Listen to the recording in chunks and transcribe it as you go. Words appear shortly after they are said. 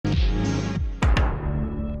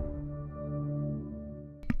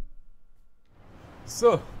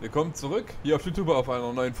So, willkommen zurück hier auf YouTube auf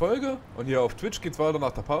einer neuen Folge und hier auf Twitch geht's weiter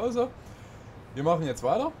nach der Pause. Wir machen jetzt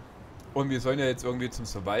weiter und wir sollen ja jetzt irgendwie zum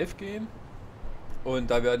Survive gehen und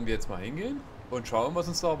da werden wir jetzt mal hingehen und schauen, was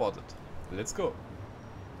uns da erwartet. Let's go.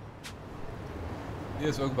 Hier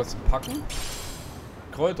ist irgendwas zu packen.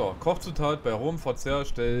 Kräuter, Kochzutat bei rohem Verzehr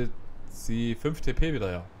stellt sie 5 TP wieder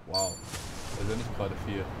her. Wow, das ist ja nicht gerade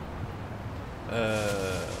viel.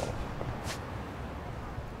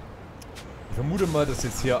 Ich vermute mal, dass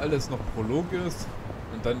jetzt hier alles noch Prolog ist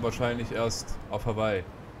und dann wahrscheinlich erst auf Hawaii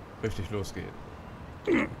richtig losgeht.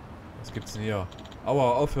 Was gibt's denn hier?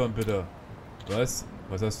 Aua, aufhören bitte. Was?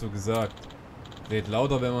 Was hast du gesagt? Red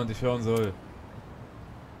lauter, wenn man dich hören soll.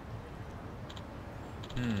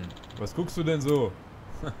 Was guckst du denn so?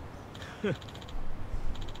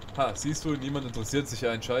 Ha, siehst du, niemand interessiert sich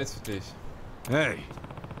ja einen Scheiß für dich. Hey!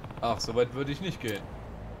 Ach, so weit würde ich nicht gehen.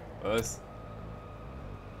 Was?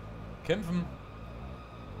 Kämpfen?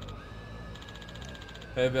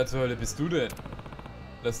 Hey, wer zur Hölle bist du denn?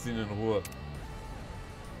 Lass ihn in Ruhe.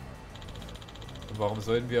 Und warum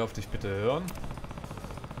sollten wir auf dich bitte hören?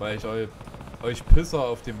 Weil ich euch Pisser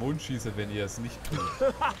auf den Mond schieße, wenn ihr es nicht tut.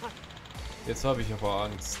 Jetzt habe ich aber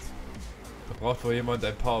Angst. Da braucht wohl jemand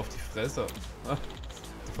ein paar auf die Fresse. Ach,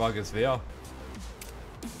 die Frage ist wer?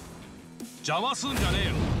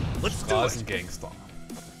 Straßengangster.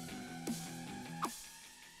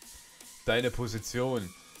 Deine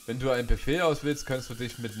Position. Wenn du einen Befehl auswählst, kannst du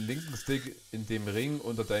dich mit dem linken Stick in dem Ring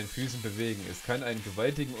unter deinen Füßen bewegen. Es kann einen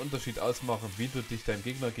gewaltigen Unterschied ausmachen, wie du dich deinem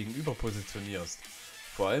Gegner gegenüber positionierst.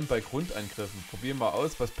 Vor allem bei Grundangriffen. Probier mal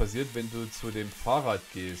aus, was passiert, wenn du zu dem Fahrrad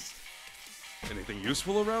gehst. Anything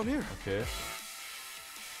useful around here? Okay.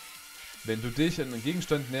 Wenn du dich an einen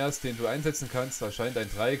Gegenstand näherst, den du einsetzen kannst, erscheint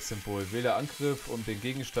ein Dreieckssymbol. Wähle Angriff, um den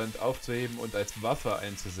Gegenstand aufzuheben und als Waffe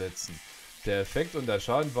einzusetzen. Der Effekt und der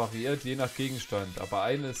Schaden variiert je nach Gegenstand, aber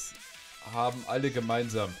eines haben alle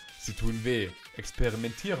gemeinsam. Sie tun weh.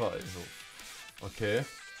 Experimentiere also. Okay.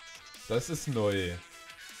 Das ist neu.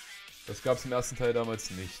 Das gab es im ersten Teil damals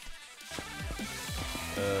nicht.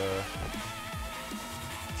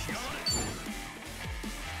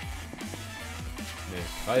 Ne,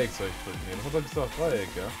 Dreieck soll ich drücken. Ne, das ist doch Dreieck,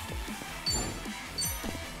 ja?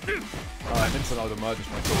 Ah, er nimmt dann automatisch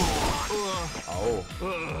mal. Au.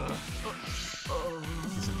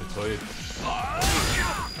 Die sind betäubt.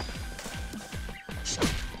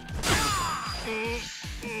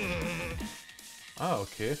 Ah,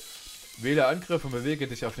 okay. Wähle Angriff und bewege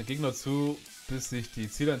dich auf den Gegner zu, bis sich die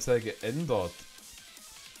Zielanzeige ändert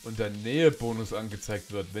und der Nähebonus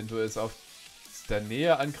angezeigt wird. Wenn du es auf der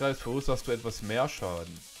Nähe angreifst, verursachst du etwas mehr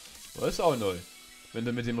Schaden. Das ist auch neu. Wenn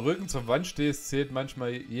du mit dem Rücken zur Wand stehst, zählt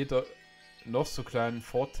manchmal jeder noch so kleinen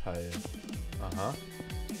Vorteil. Aha.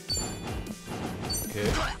 Okay.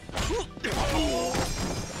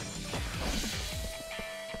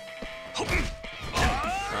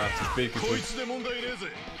 Ah, zu spät gedrückt.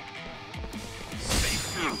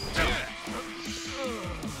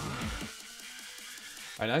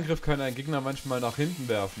 Ein Angriff kann einen Gegner manchmal nach hinten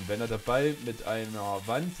werfen. Wenn er dabei mit einer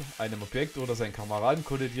Wand, einem Objekt oder seinen Kameraden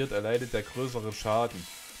kollidiert, erleidet er größeren Schaden.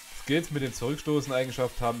 Skills mit den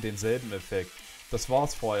Zurückstoßen-Eigenschaft haben denselben Effekt. Das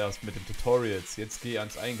war's vorerst mit den Tutorials. Jetzt geh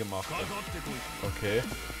ans Eingemachte. Okay.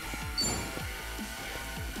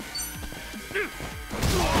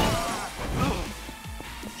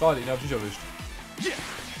 Schade, ihn hab ich nicht erwischt.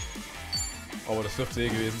 Aber das dürfte eh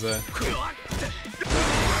gewesen sein.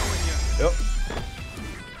 Ja.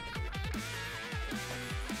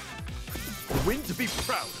 Win to be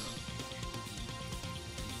proud.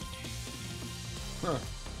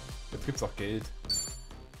 Jetzt gibt's auch Geld.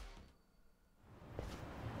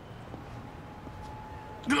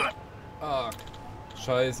 Ah,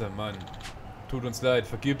 scheiße, Mann. Tut uns leid,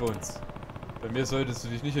 vergib uns. Bei mir solltest du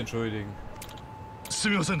dich nicht entschuldigen.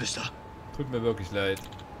 Tut mir wirklich leid.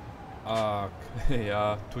 Ah,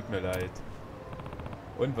 ja, tut mir leid.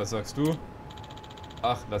 Und, was sagst du?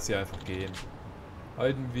 Ach, lass sie einfach gehen.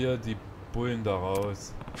 Halten wir die Bullen da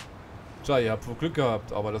raus. Tja, ihr habt wohl Glück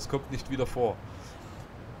gehabt, aber das kommt nicht wieder vor.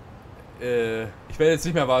 Ich werde jetzt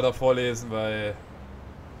nicht mehr weiter vorlesen, weil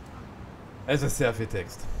es ist sehr viel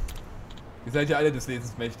Text. Ihr seid ja alle des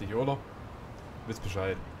Lesens mächtig, oder? Wisst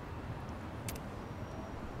Bescheid.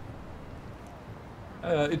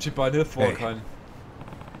 Ichiban hilft, wo er kann.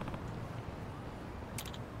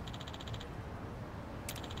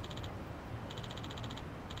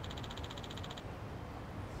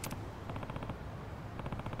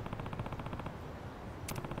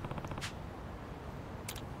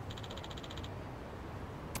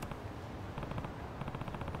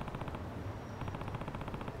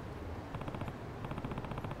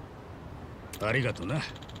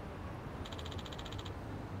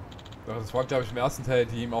 Ja, das war, glaube ich, im ersten Teil,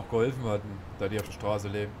 die ihm auch geholfen hatten, da die auf der Straße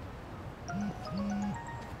leben.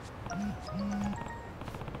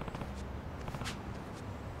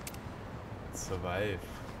 Survive.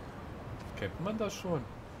 Kennt man das schon?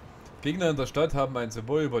 Gegner in der Stadt haben ein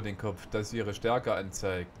Symbol über den Kopf, das ihre Stärke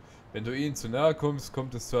anzeigt. Wenn du ihnen zu nahe kommst,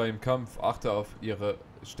 kommt es zu einem Kampf. Achte auf ihre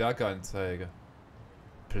Stärkeanzeige.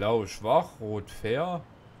 Blau schwach, rot fair,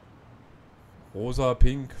 rosa,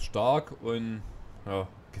 pink stark und ja,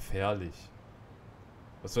 gefährlich.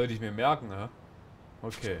 Was sollte ich mir merken, ne?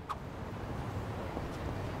 Okay.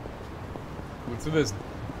 Gut zu wissen.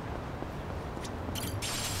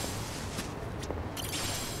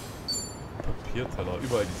 Papierteller,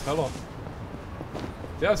 überall die Teller.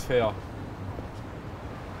 Der ist fair.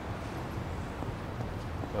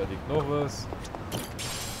 Da liegt noch was.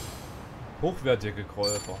 Hochwertige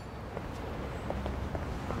Kräuter.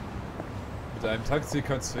 Mit einem Taxi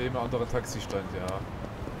kannst du eben einen anderen Taxistand, ja.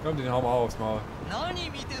 Komm, den hauen wir aufs Maul.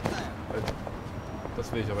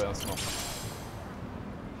 Das will ich aber erst noch.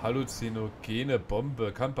 Halluzinogene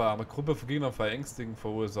Bombe kann bei einer Gruppe von Gegnern Verängstigung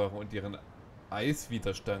verursachen und ihren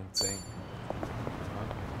Eiswiderstand senken.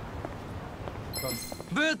 Ja. Komm.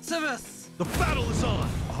 The battle is on.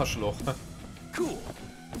 Arschloch. Cool.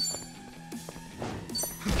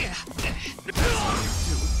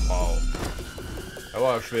 Wow. Er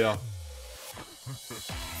war schwer.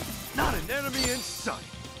 Not an enemy in sight.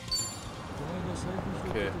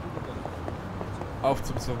 Okay. Auf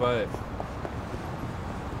zum Survive.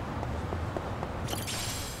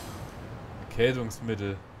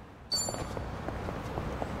 Erkältungsmittel.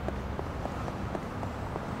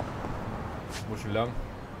 Muss schon lang.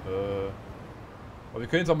 Aber wir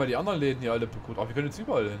können jetzt auch mal die anderen Läden hier alle begucken. Aber wir können jetzt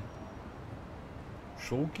überall hin.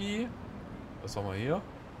 Shoki. Was haben wir hier?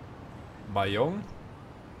 Mayong.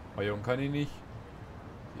 Mayong kann ich nicht.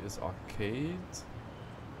 Hier ist Arcade.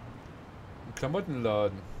 Ein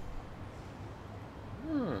Klamottenladen.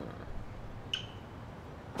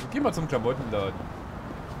 Wir gehen mal zum Klamottenladen.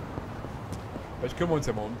 Vielleicht können wir uns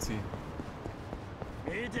ja mal umziehen.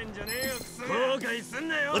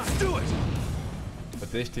 Let's do it.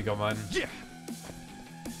 Verdächtiger Mann.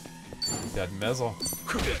 Der hat ein Messer.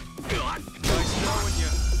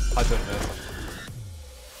 Hat ein Messer.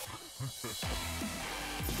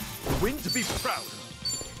 Win to be proud.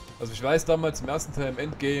 Also ich weiß damals im ersten Teil im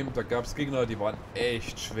Endgame, da gab es Gegner, die waren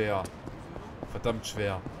echt schwer. Verdammt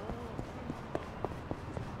schwer.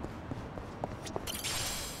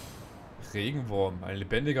 Regenwurm. Ein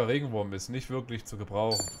lebendiger Regenwurm ist nicht wirklich zu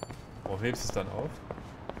gebrauchen. Warum hebst du es dann auf?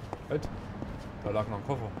 Halt. Da lag noch ein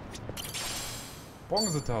Koffer.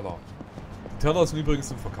 Bronzeteller. Die Teller sind übrigens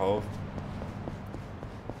zum Verkauf.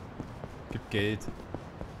 Gibt Geld. So,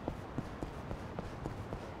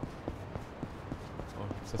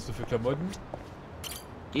 was hast du für Klamotten?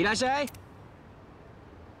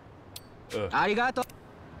 Arigato.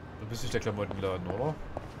 Du bist nicht der Klamottenladen, oder?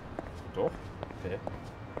 Doch? Okay.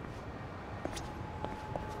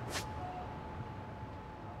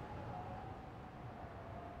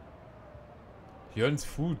 Jöns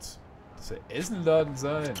Foods. Das soll Essenladen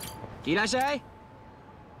sein.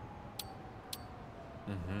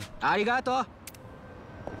 Arigato.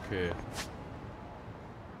 Okay.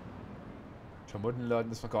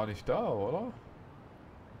 Klamottenladen ist noch gar nicht da, oder?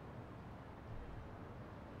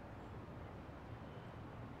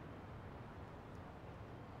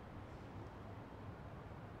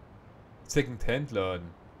 Second-Hand-Laden.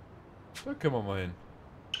 Da können wir mal hin.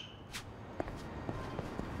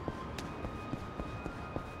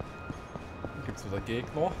 Hier gibt's wieder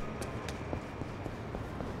Gegner.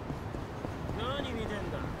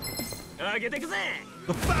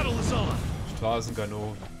 The battle is on.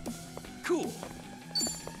 Straßenkanonen. Cool.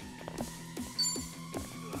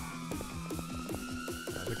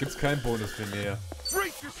 Da gibt's keinen Bonus für Nähe.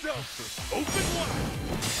 Brace yourself. Open wide.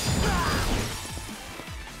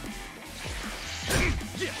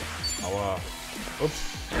 Aua. Ups.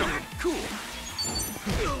 Cool.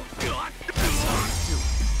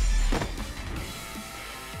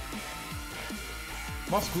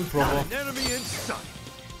 Mach's gut, Brother. Not an enemy in sight.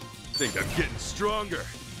 Think I'm getting stronger.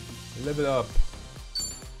 Level up.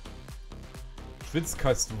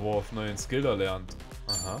 Schwitzkastenwurf, neuen Skill erlernt.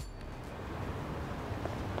 Aha.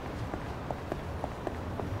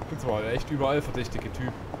 Gibt's aber echt überall verdächtige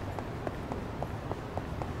Typen.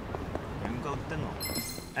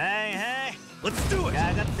 Hey, hey. Let's do it.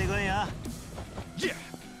 Yeah. Yeah.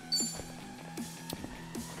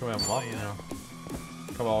 Können wir ja machen, ja.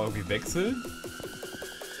 Kann man auch irgendwie wechseln?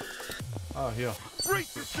 Ah, hier.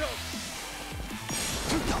 Brace yourself.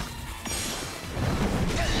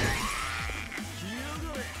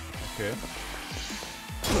 Okay.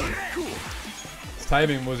 Das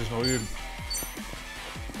Timing muss ich noch üben.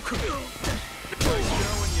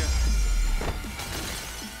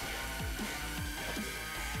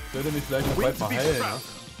 Ich sollte mich vielleicht noch bald mal heilen, ne?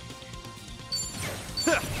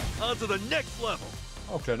 On to the next level.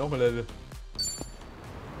 Oh, gleich nochmal Level.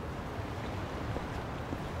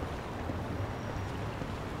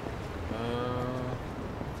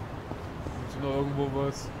 Ist noch irgendwo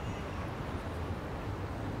was?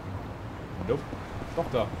 Nope.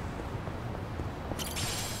 Doch da.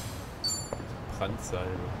 Brandsalbe.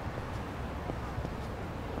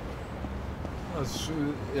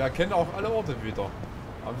 Ja, kennen auch alle Orte wieder.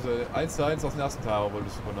 Haben sie 1:1 aus dem ersten Teil aber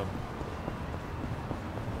das übernommen.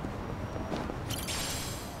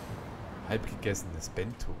 Halb gegessenes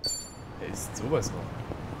Bento. Wer isst sowas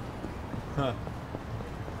noch? Ha.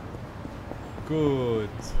 Gut.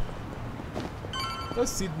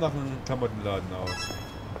 Das sieht nach einem Klamottenladen aus.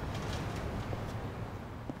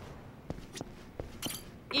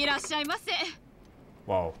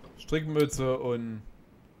 Wow. Strickmütze und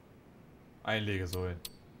Einlegesäulen.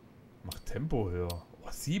 Macht Tempo höher. Oh,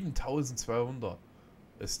 7200.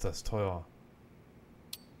 Ist das teuer.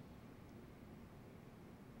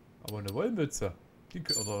 Aber eine Wollmütze.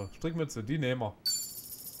 Oder Strickmütze, die nehmen wir.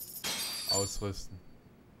 Ausrüsten.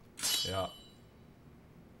 Ja.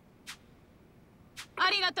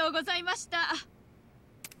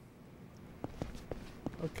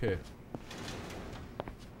 Okay.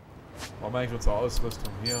 Machen wir eigentlich unsere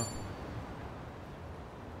Ausrüstung hier.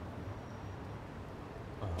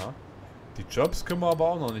 Aha. Die Jobs können wir aber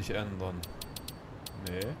auch noch nicht ändern.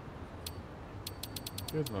 Nee.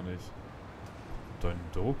 Geht noch nicht.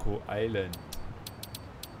 Dondoko Island.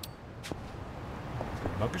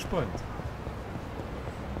 Bin mal gespannt.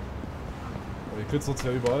 Aber hier glitzert es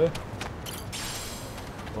ja überall.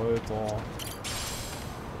 Weiter.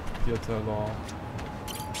 Papierteller.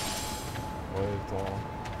 Weiter.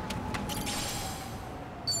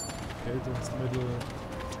 Kältungsmittel.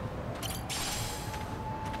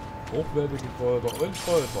 Hochwertige Kräuter und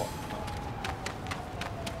Kräuter.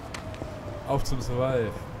 Auf zum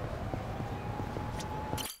Survive.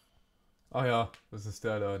 Ach ja, das ist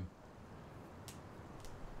der Laden.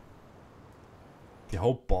 Die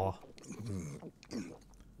Hauptbar.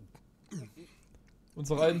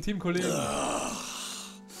 Unsere alten Teamkollegen.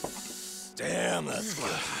 Damn, that's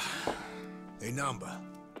good. Hey, Namba.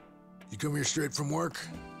 You come here straight from work?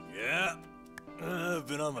 Yeah. I've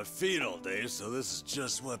been on my feet all day, so this is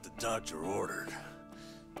just what the doctor ordered.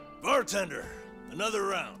 Bartender, another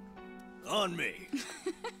round. On me.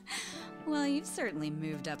 Well, you've certainly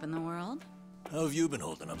moved up in the world. How have you been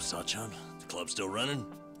holding up, Sachan? The club still running?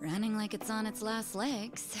 Running like it's on its last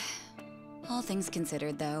legs. All things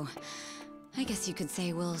considered, though, I guess you could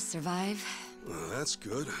say we'll survive. Well, that's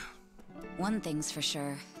good. One thing's for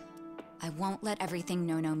sure. I won't let everything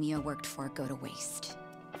No Mia worked for go to waste.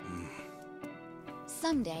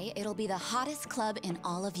 Someday, it'll be the hottest club in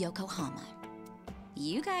all of Yokohama.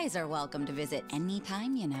 You guys are welcome to visit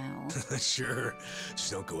anytime, you know. Sure.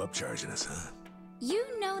 Just don't go up charging us, huh?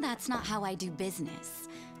 You know that's not how I do business.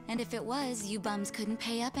 And if it was, you bums couldn't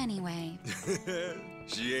pay up anyway.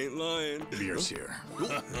 She ain't lying. Beer's here.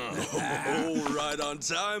 Oh, right on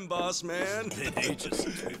time, boss man. Been ages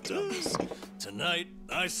since we've done this. Tonight,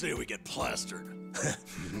 I say we get plastered.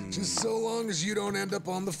 Just so long as you don't end up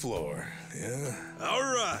on the floor, yeah? All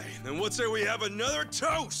right, then let's say we have another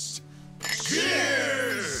toast.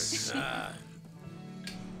 Cheers!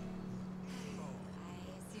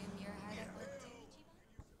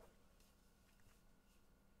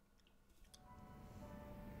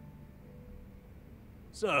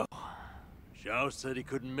 So, Zhao said he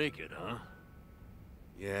couldn't make it, huh?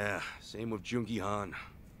 Yeah, same with Junkie Han.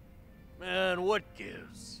 Man, what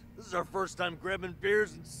gives? This is our first time grabbing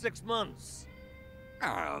beers in 6 months.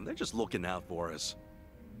 Ah, they're just looking out for us.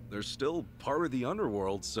 They're still part of the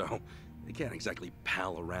underworld, so they can't exactly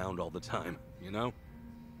pal around all the time, you know?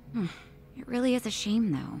 It really is a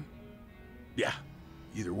shame, though. Yeah.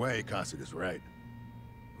 Either way, Kasuga's right.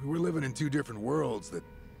 We're living in two different worlds that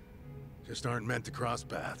just aren't meant to cross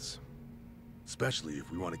paths. Especially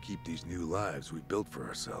if we want to keep these new lives we've built for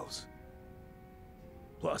ourselves.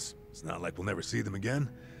 Plus, it's not like we'll never see them again.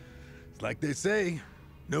 It's like they say,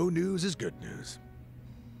 no news is good news.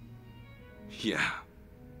 Yeah.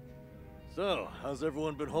 So, how's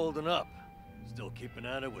everyone been holding up? Still keeping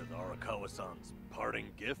at it with Arakawa-san's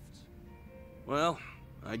parting gift? Well,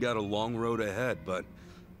 I got a long road ahead, but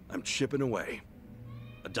I'm chipping away.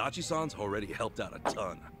 Adachi-san's already helped out a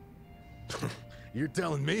ton. You're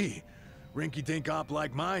telling me, rinky-dink op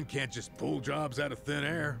like mine can't just pull jobs out of thin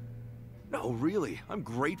air. No, really, I'm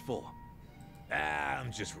grateful. Ah,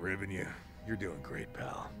 I'm just ribbing you. You're doing great,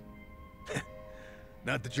 pal.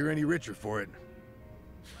 Not that you're any richer for it.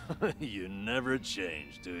 You never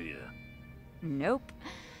change, do you? Nope.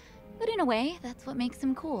 But in a way, that's what makes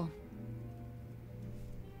him cool.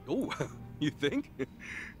 Oh, you think?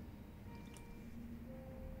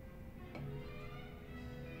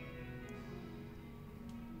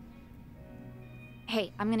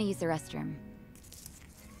 Hey, I'm gonna use the restroom.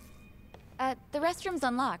 The restroom's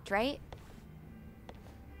unlocked, right?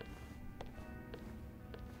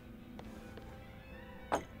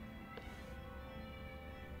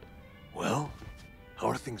 Well, how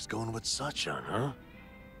are things going with Sachan, huh?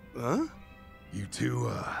 Huh? You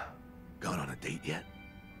two, gone on a date yet?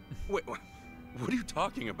 Wait, what are you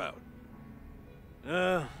talking about?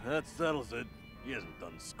 That settles it. He hasn't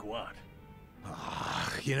done squat.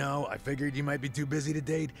 Ah, you know, I figured you might be too busy to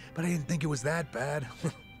date, but I didn't think it was that bad.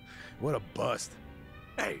 What a bust.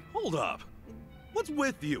 Hey, hold up. What's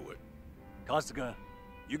with you? Kasuga,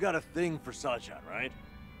 you got a thing for Sachan, right?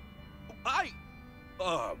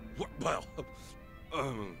 Well,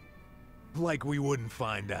 Like we wouldn't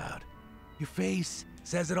find out. Your face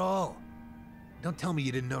says it all. Don't tell me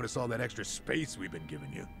you didn't notice all that extra space we've been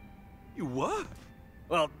giving you. you what?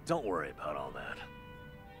 Well, don't worry about all that.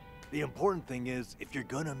 The important thing is, if you're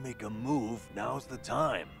gonna make a move, now's the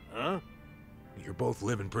time, huh? You're both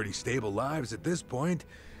living pretty stable lives at this point.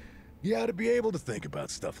 You ought to be able to think about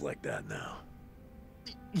stuff like that now.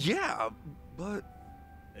 Yeah, but...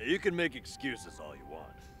 You can make excuses all you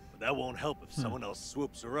want, but that won't help if someone else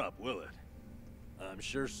swoops her up, will it? I'm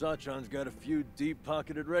sure Sachan's got a few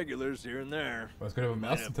deep-pocketed regulars here and there. Was gerade beim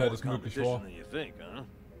Might ersten have Teil more das möglich competition war. than you think, huh?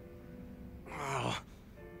 Oh,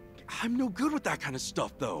 I'm no good with that kind of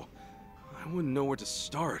stuff, though. I wouldn't know where to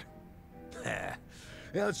start. Yeah,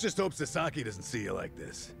 let's just hope Sasaki doesn't see you like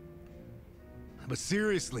this. But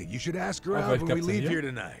seriously, you should ask her Ah, out vielleicht when we gab's ja leave hier. here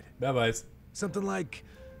tonight. Wer weiß. Something like,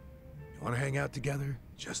 you want to hang out together?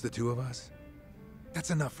 Just the two of us? That's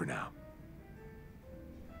enough for now.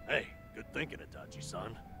 Hey, good thinking,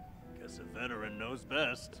 Itachi-san. Guess a veteran knows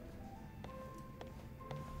best.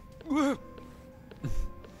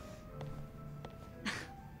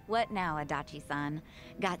 What now, Adachi-san?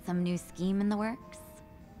 Got some new scheme in the works?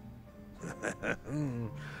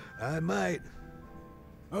 I might.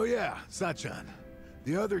 Oh yeah, Sachan.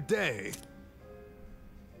 The other day...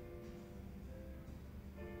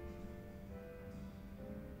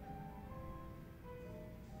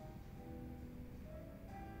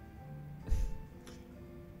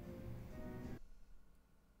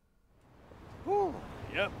 Whew.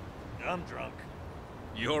 Yep, I'm drunk.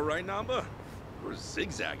 You alright, Namba? We're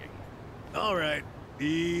zigzagging. All right,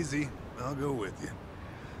 easy. I'll go with you.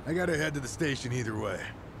 I gotta head to the station either way.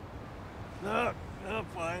 No, I'm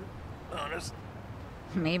fine. Honest.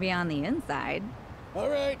 Maybe on the inside. All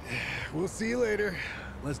right, we'll see you later.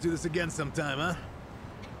 Let's do this again sometime, huh?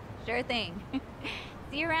 Sure thing.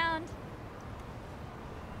 See you around.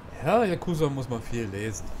 Ja, Yakuza muss man viel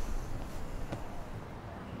lesen.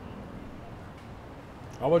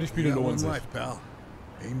 Aber die Spiele You got lohnen one sich. life, pal.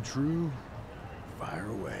 Aim true, fire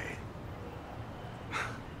away.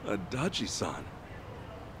 Adachi-san.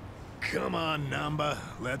 Come on, Namba,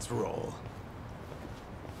 let's roll.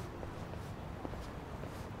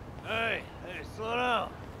 Hey, slow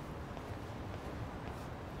down.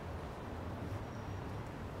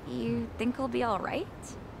 You think we'll be all right?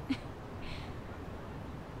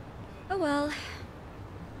 Oh well.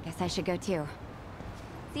 Guess I should go too.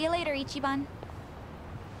 See you later, Ichiban.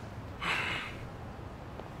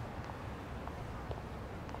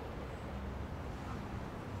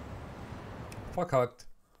 Verkackt.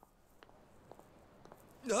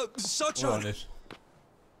 Oder Sachan! nicht?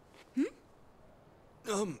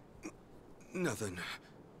 Nothing.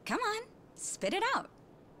 Come on, spit it out.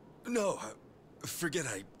 No, forget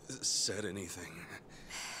I said anything.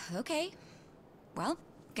 Okay. Well,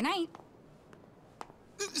 good night.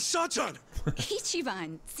 Sachan!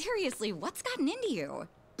 Ichiban, seriously, what's gotten into you?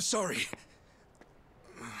 Sorry.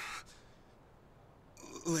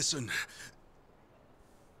 Listen.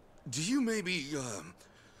 Do you maybe,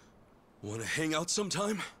 want to hang out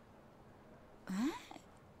sometime?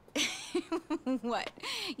 What?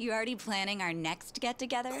 You already planning our next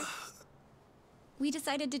get-together? We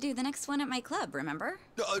decided to do the next one at my club, remember?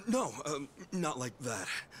 No, not like that.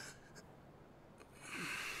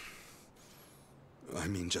 I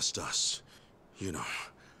mean just us. You know,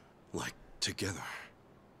 like together.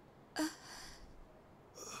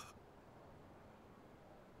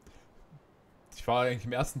 Ich war eigentlich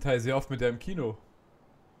im ersten Teil sehr oft mit der im Kino.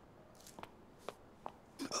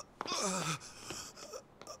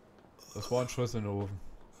 Das war ein Schuss in den Ofen.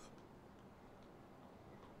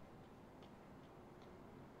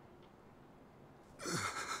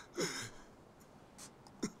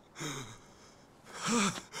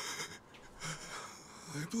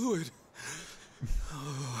 I blew it.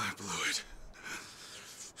 Oh, I blew it.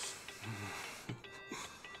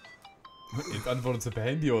 Jetzt antwortet sie per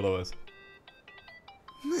Handy oder was?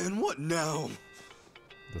 Man, what now?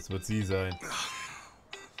 Das wird sie sein.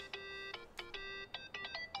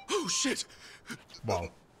 Oh, shit. Wow.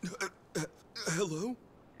 Hello?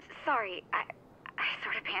 Sorry, I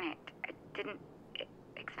sort of panicked. I didn't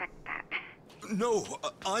expect that. No,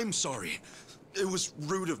 I'm sorry. It was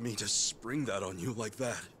rude of me to spring that on you like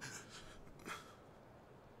that.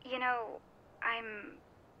 You know, I'm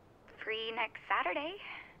free next Saturday.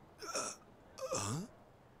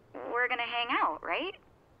 We're gonna hang out, right?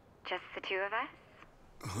 Just the two of us?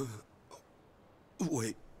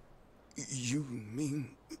 Wait, you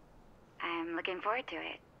mean... I'm looking forward to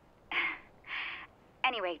it.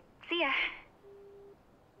 Anyway, see ya.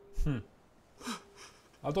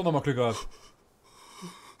 Hat doch nochmal Glück gehabt.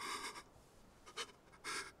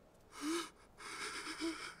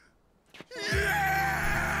 Yeah!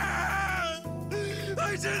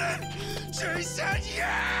 I did it! She said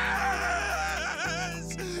yes!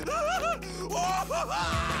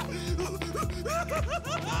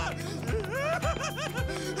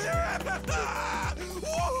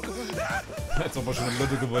 Als ob er schon im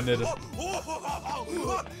Lotto gewonnen hätte.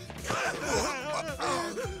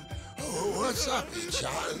 What's up,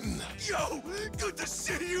 John? Yo, good to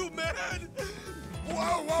see you, man!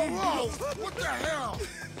 Whoa, whoa, whoa! What the hell?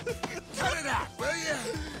 Cut it out, will you?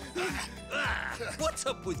 What's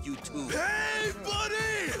up with you two? Hey,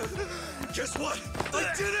 buddy! Guess what?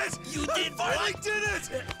 I did it! You did I finally what? did it!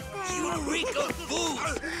 You reek of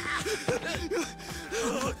booze!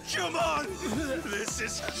 Oh, come on! This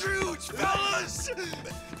is huge, fellas!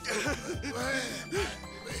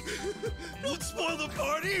 Don't spoil the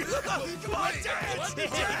party! Come on, dance!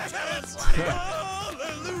 Dance!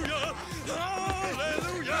 Hallelujah!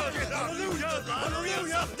 Hallelujah! Hallelujah!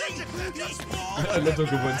 Hallelujah! Lotto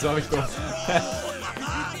gewonnen, sag ich doch.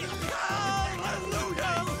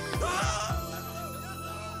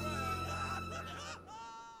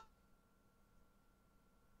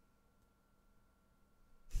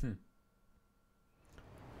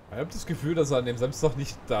 Ich habe das Gefühl, dass er an dem Samstag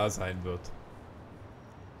nicht da sein wird.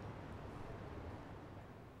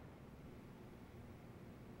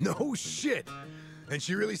 No shit. And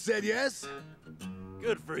she really said yes?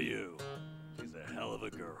 Good for you. She's a hell of a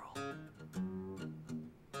girl.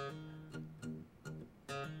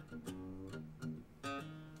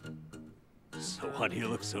 So why do you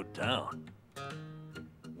look so down?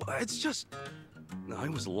 Well, it's just... I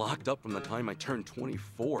was locked up from the time I turned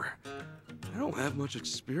 24. I don't have much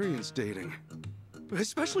experience dating.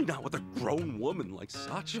 Especially not with a grown woman like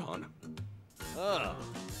Sachan. Oh,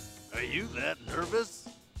 are you that nervous?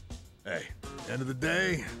 Hey, end of the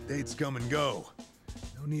day, dates come and go.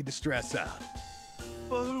 No need to stress out.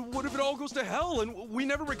 But what if it all goes to hell and we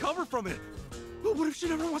never recover from it? What if she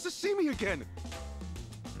never wants to see me again?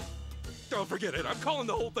 Don't forget it. I'm calling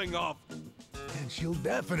the whole thing off. And she'll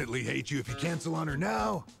definitely hate you if you cancel on her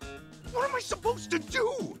now. What am I supposed to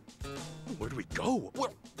do? Where do we go?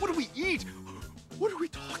 What do we eat? What do we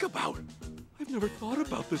talk about? I've never thought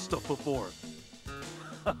about this stuff before.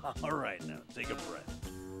 All right, now, take a breath.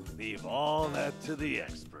 Leave all that to the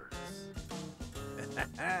experts.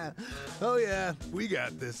 Oh yeah, we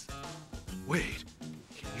got this. Wait,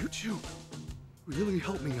 can you two really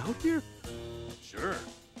help me out here? Sure.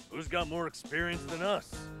 Who's got more experience than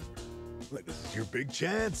us? Look, this is your big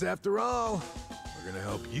chance after all. We're gonna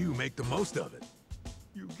help you make the most of it.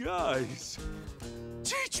 You guys,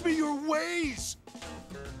 teach me your ways!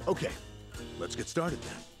 Okay, let's get started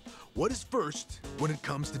then. What is first when it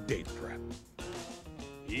comes to date prep?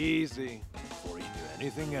 Easy. Before you do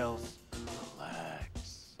anything else,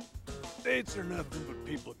 relax. Dates are nothing but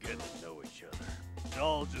people getting to know each other. It's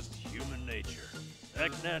all just human nature.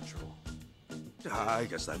 Act natural. I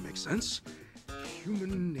guess that makes sense.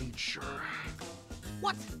 Human nature.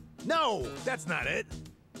 What? No, that's not it.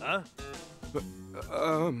 Huh?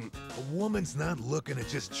 A woman's not looking to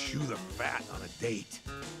just chew the fat on a date.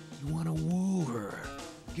 You want to woo her.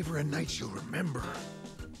 Give her a night she'll remember.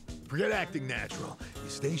 Forget acting natural. You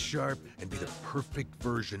stay sharp and be the perfect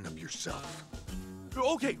version of yourself.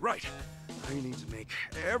 Okay, right. I need to make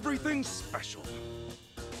everything special.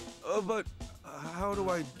 But how do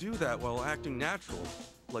I do that while acting natural?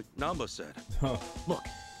 Like Namba said. Look,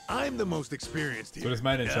 I'm the most experienced here. Soll das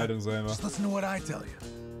meine Entscheidung sein, wa? Just listen to what I tell you.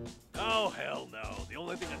 Oh, hell no. The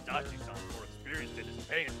only thing Adachi's on more experienced in is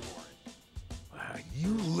paying for it.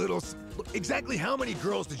 You little... Exactly how many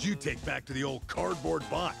girls did you take back to the old cardboard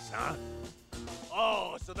box, huh?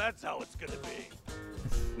 Oh, so that's how it's gonna be.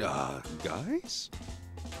 Guys?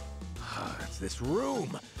 It's this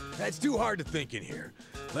room. It's too hard to think in here.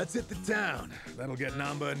 Let's hit the town. That'll get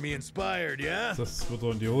Namba and me inspired, yeah? Das wird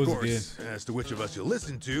doch in die Of Hose gehen. course, as to which of us you'll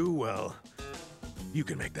listen to, well, you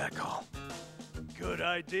can make that call. Good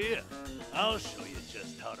idea. I'll show you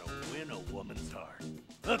just how to win a woman's heart.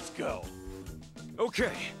 Let's go.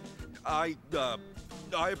 Okay. I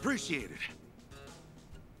appreciate it.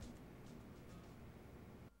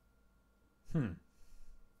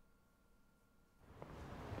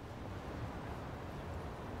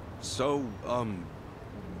 So,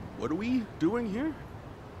 what are we doing here?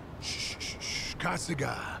 Shh,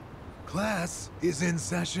 Kasuga. Class is in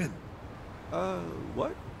session.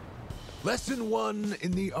 What? Lesson 1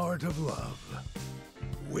 in the art of love.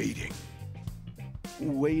 Waiting.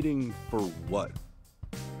 Waiting for what?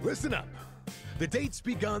 Listen up. The date's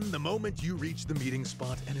begun the moment you reach the meeting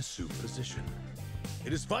spot and assume position.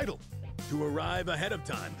 It is vital to arrive ahead of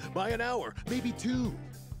time by an hour, maybe 2.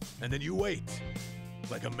 And then you wait,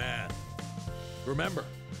 like a man. Remember,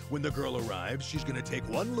 when the girl arrives, she's gonna take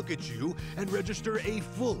one look at you and register a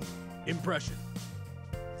full impression.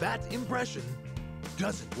 That impression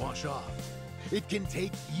doesn't wash off. It can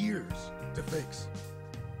take years to fix.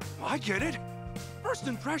 I get it. First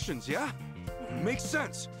impressions, yeah? Makes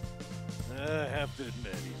sense. I have to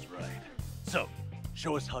admit, he's right. So,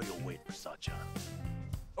 show us how you'll wait for Sachan.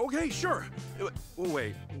 Okay, sure.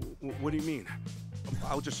 Wait, what do you mean?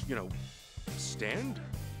 I'll just, stand?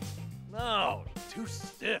 No, too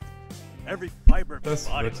stiff. Every fiber of your Das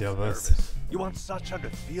body wird ja was was. nervous. You want Sachan to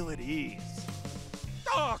feel at ease.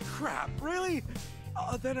 Oh, crap, really?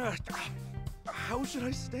 Then, how should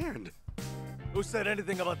I stand? Who said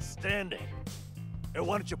anything about standing? Hey,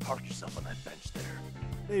 why don't you park yourself on that bench there?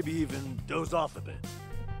 Maybe even doze off a bit.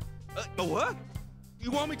 What?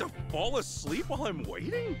 You want me to fall asleep while I'm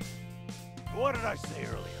waiting? What did I say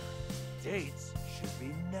earlier? Dates should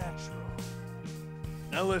be natural.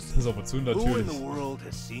 Now Das listen, ist aber zu who in the natürlich. world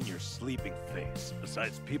has seen your sleeping face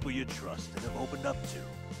besides people you trust and have opened up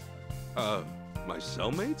to? My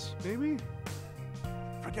cellmates, maybe?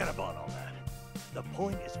 Forget about all that. The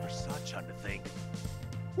point is for Sachan to think,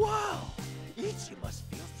 wow, Ichi must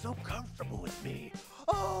feel so comfortable with me.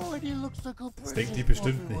 Oh, and he looks like a Das denkt die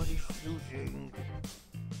bestimmt what nicht. he's using.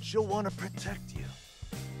 She'll want to protect you.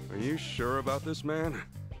 Are you sure about this, man?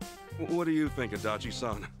 What do you think,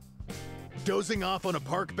 Adachi-san? Dozing off on a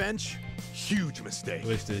park bench? Huge mistake.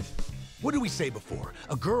 Richtig. What did we say before?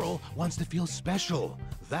 A girl wants to feel special.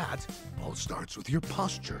 That all starts with your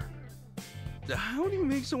posture. How do you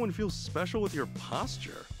make someone feel special with your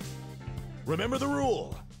posture? Remember the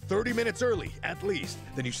rule. 30 minutes early, at least.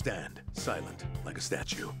 Then you stand, silent, like a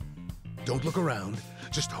statue. Don't look around.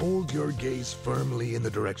 Just hold your gaze firmly in the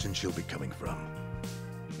direction she'll be coming from.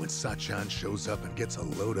 When Sachan shows up and gets a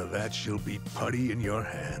load of that, she'll be putty in your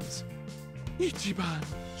hands. Ichiban,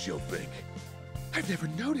 She'll think. I've never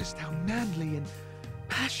noticed how manly and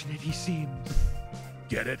passionate he seems.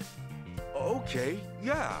 Get it? Okay,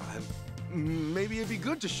 yeah. Maybe it'd be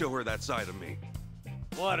good to show her that side of me.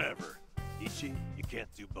 Whatever. Ichi, you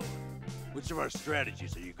can't do both. Which of our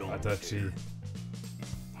strategies are you going with Adachi. here?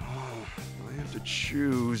 Oh, I have to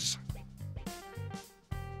choose.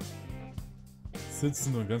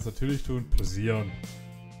 Sitzen und ganz natürlich tun, posieren.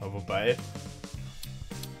 Aber wobei,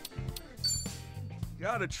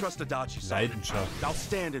 Gotta trust Adachi-san. Leidenschaft. I'll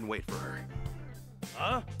stand and wait for her.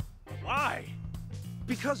 Huh? Why?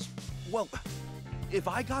 Because, well, if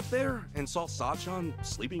I got there and saw Sachan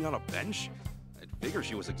sleeping on a bench, I'd figure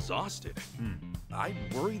she was exhausted. I'd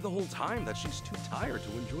worry the whole time that she's too tired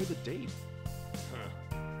to enjoy the date.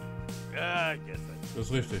 I guess that's... das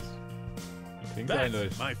ist richtig. Klingt That,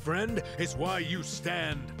 einleuchtend. my friend, is why you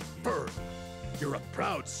stand firm. You're a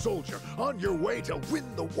proud soldier on your way to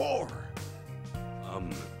win the war.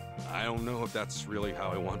 I don't know if that's really how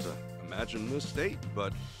I want to imagine this date,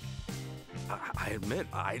 but I admit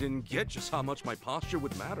I didn't get just how much my posture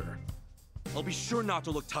would matter. I'll be sure not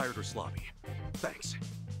to look tired or sloppy. Thanks.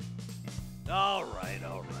 All right.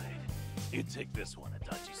 You take this one,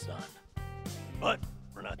 Adachi-san. But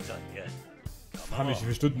we're not done yet. Ich frage mich, wie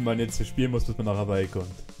viele Stunden man jetzt hier spielen muss, bis man nachher beikommt.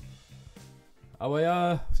 Aber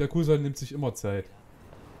ja, Yakuza nimmt sich immer Zeit.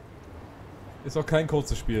 Ist auch kein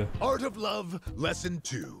kurzes Spiel. Art of Love, Lesson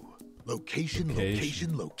 2. Location,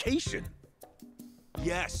 location, location.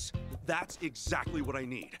 Yes, that's exactly what I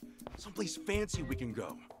need. Someplace fancy we can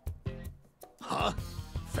go. Huh?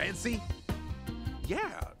 Fancy?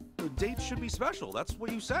 Yeah, the date should be special. That's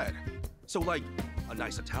what you said. So, like, a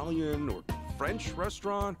nice Italian or French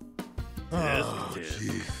restaurant? Oh, Yes, it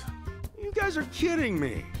is. jeez. You guys are kidding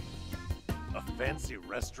me. A fancy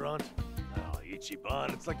restaurant? Oh,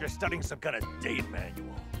 Ichiban, it's like you're studying some kind of date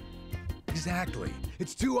manual. Exactly.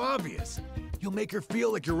 It's too obvious. You'll make her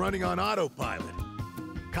feel like you're running on autopilot.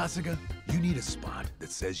 Kasuga, you need a spot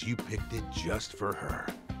that says you picked it just for her.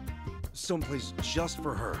 Someplace just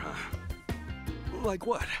for her, huh? Like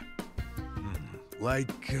what?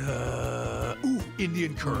 Like,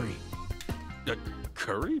 Indian curry. A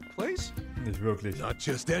curry place? Nicht wirklich. Not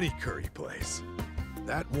just any curry place.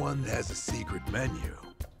 That one has a secret menu.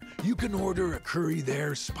 You can order a curry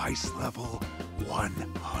there, spice level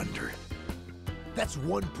 100. That's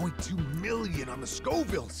 1.2 million on the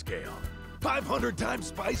Scoville scale. 500 times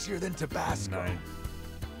spicier than Tabasco. Nein.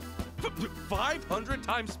 500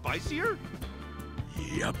 times spicier?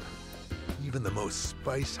 Yep. Even the most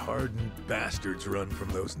spice-hardened bastards run from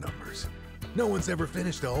those numbers. No one's ever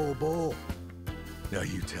finished a whole bowl. Now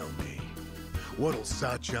you tell me, what'll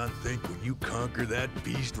Sachan think when you conquer that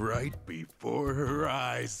beast right before her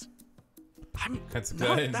eyes? I'm Kannst du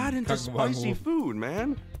not gleich that into Krankenwagen spicy rufen. food,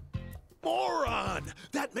 man. Moron!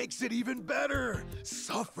 That makes it even better!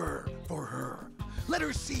 Suffer for her. Let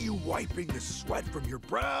her see you wiping the sweat from your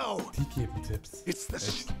brow. Die geben Tipps. It's the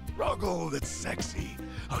Echt? struggle that's sexy.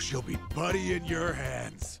 How she'll be putty in your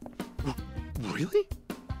hands. Really?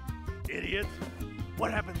 Idiot.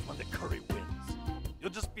 What happens when the curry wins? You'll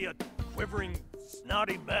just be a quivering,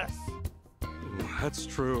 snotty mess. That's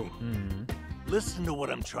true. Listen to what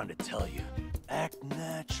I'm trying to tell you. Act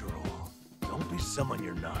natural. Don't be someone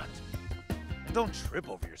you're not. And don't trip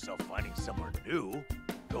over yourself finding somewhere new.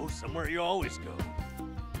 Go somewhere you always go.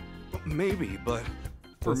 Maybe, but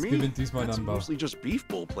for Das me, gewinnt diesmal that's Namba. mostly just beef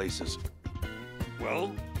bowl places.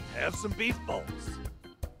 Well, have some beef bowls.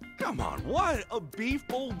 Come on, what? A beef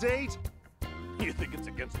bowl date? You think it's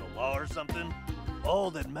against the law or something? All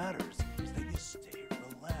that matters is that you stay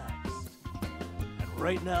relaxed. And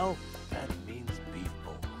right now, that means beef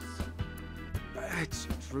bowls. It's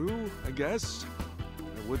true, I guess.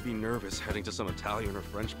 I would be nervous heading to some Italian or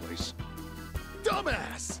French place.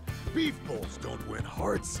 Dumbass! Beef bowls don't win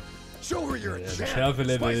hearts. Show her you're a Ja, champ.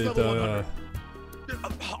 Schärfelevel, Spice level 100.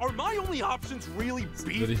 Are my only options really würde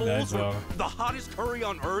beef ich nein bowls or sagen. the hottest curry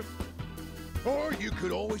on earth? Or you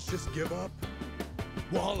could always just give up.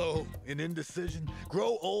 Wallow in indecision.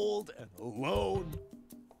 Grow old and alone.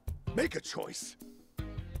 Make a choice.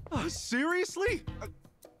 Seriously?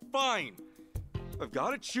 Fine. I've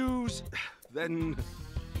got to choose. Then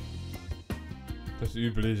Das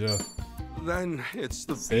Übliche. it's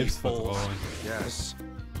the beef bowls. Selbstvertrauen. Yes.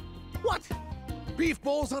 What? Beef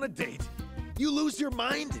bowls on a date? You lose your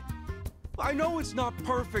mind? I know it's not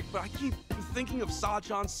perfect, but I keep thinking of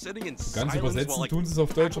Sachan sitting in Ganz silence while übersetzen like tun sie es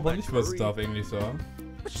auf Deutsch, tackle aber that nicht, weil sie curry. darf Englisch sagen.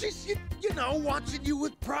 But she's, you know, watching you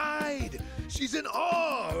with pride. She's in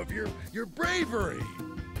awe of your bravery.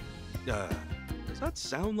 Does that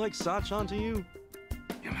sound like Sachan to you?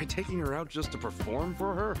 Am I taking her out just to perform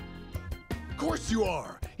for her? Of course you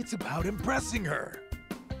are. It's about impressing her.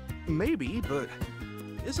 Maybe, but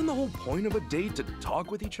isn't the whole point of a date to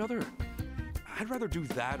talk with each other? I'd rather do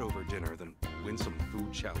that over dinner than win some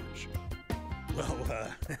food challenge. Well,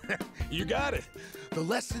 you got it. The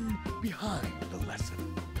lesson behind the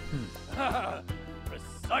lesson.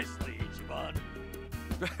 Precisely, Ichiban.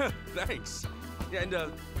 Thanks. And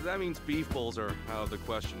that means beef bowls are out of the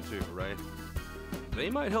question too, right? They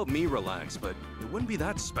might help me relax, but it wouldn't be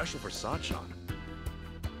that special for Sachan.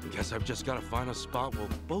 I guess I've just got to find a spot we'll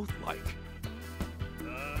both like.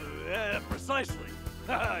 Yeah, precisely.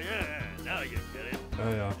 Yeah, now you get it. Ja,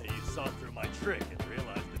 ja. You saw through my trick and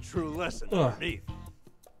realized the true lesson Ugh. underneath.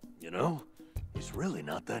 You know, he's really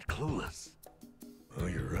not that clueless. Oh,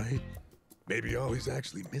 you're right. Maybe all he's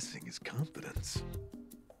actually missing is confidence.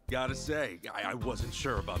 Gotta say, I wasn't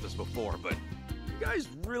sure about this before, but you guys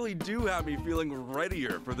really do have me feeling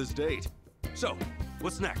readier for this date. So,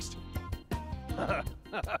 what's next?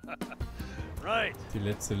 Right. Die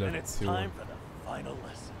letzte And it's Lektion. time for the final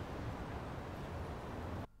lesson.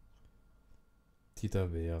 Die da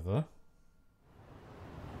wäre.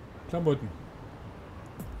 Klamotten.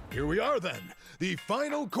 Here we are then. The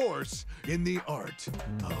final course in the art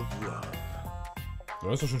of love.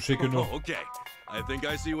 Das ist doch schon schick genug. Oh, okay. I think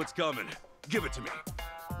I see what's coming. Give it to me.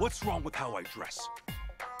 What's wrong with how I dress?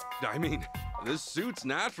 I mean, this suit's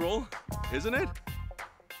natural, isn't it?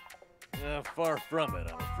 Far from it,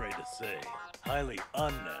 I'm afraid to say. Highly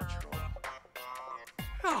unnatural.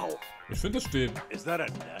 How? Ich finde, das steht. Is that a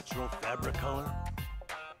natural fabric color?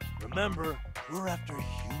 Remember, we're after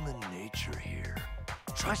human nature here.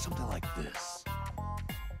 Try something like this.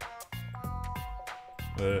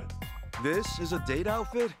 This is a date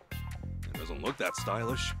outfit? It doesn't look that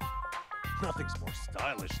stylish. Nothing's more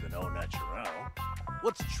stylish than au naturel.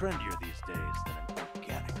 What's trendier these days than an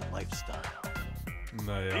organic lifestyle?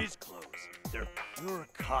 Naja. These clothes, they're pure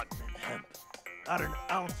cotton and hemp. Not an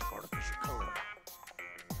ounce of artificial color.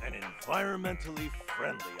 An environmentally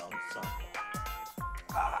friendly ensemble.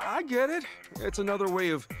 I get it. It's another way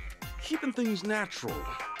of keeping things natural.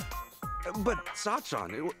 But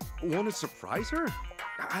Sachan, won't it surprise her?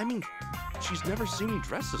 I mean, she's never seen me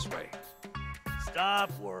dressed this way.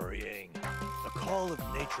 Stop worrying. The call of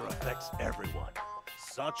nature affects everyone.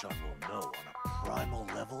 Sachan will know on a primal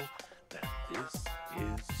level that this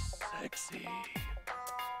is sexy.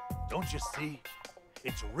 Don't you see?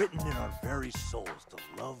 It's written in our very souls to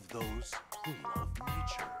love those who love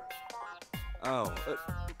nature. Oh,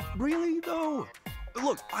 really though?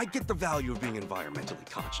 Look, I get the value of being environmentally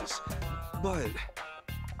conscious, but...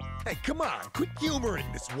 Hey, come on, quit humoring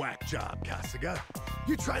this whack job, Kasuga.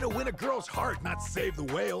 You're trying to win a girl's heart, not save the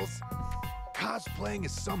whales. Cosplaying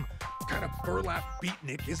as some kind of burlap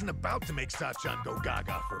beatnik isn't about to make Sachan go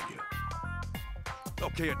gaga for you.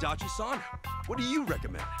 Okay, Adachi-san, what do you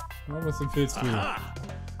recommend? Ja, was empfiehlst du? Aha!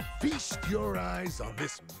 Feast your eyes on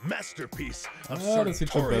this masterpiece of Ja, das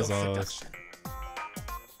sieht schon sartorial besser aus. seduction.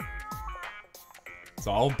 Ist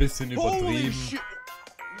auch ein bisschen Holy übertrieben. shit!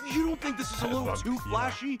 You don't think this is a little too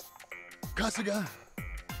flashy? Kasuga,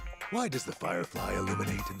 why does the firefly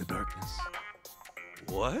illuminate in the darkness?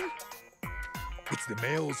 What? It's the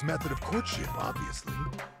male's method of courtship, obviously.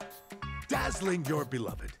 Dazzling your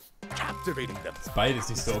beloved, captivating them. Ist beides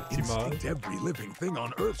nicht so It's an optimal. instinct every living thing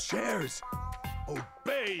on Earth shares.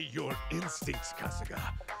 Obey your instincts, Kasuga.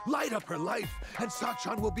 Light up her life, and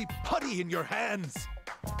Sachan will be putty in your hands.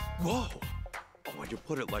 Whoa! Oh, when you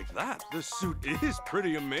put it like that, this suit is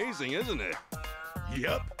pretty amazing, isn't it?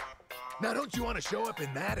 Yup. Now don't you want to show up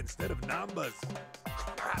in that instead of Namba's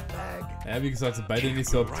crap bag? Ja, wie gesagt, sind beide nicht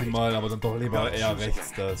so optimal, aber dann doch lieber eher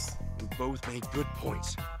rechts das. We both made good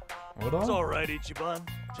points. It's Oder? all right, Ichiban.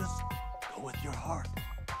 Just go with your heart.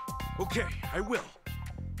 Okay, I will.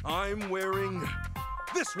 I'm wearing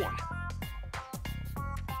this one.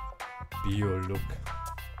 Bio-Look.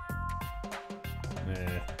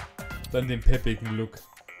 Nee. Dann den peppigen Look.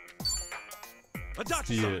 Adachi-san,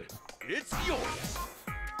 Stil. it's yours.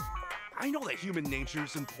 I know that human nature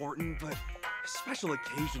is important, but special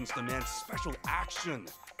occasions demand special action,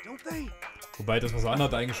 don't they? Wobei das, was er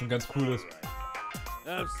anhat, eigentlich schon ganz cool ist.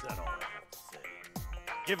 I've said all I have to say.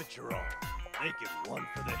 Give it your all. Make it one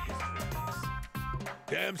for the history books.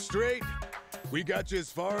 Damn straight. We got you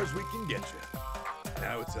as far as we can get you.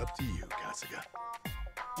 Now it's up to you, Kasuga.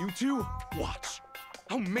 You two, watch.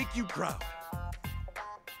 I'll make you proud.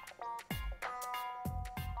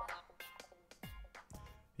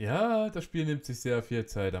 Ja, das Spiel nimmt sich sehr viel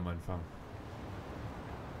Zeit am Anfang.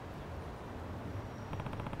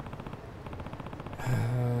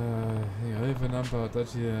 Hilfe, Nampa,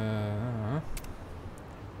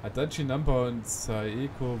 Adachi, Nampa und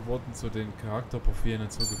Saeko wurden zu den Charakterprofilen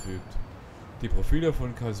hinzugefügt. Die Profile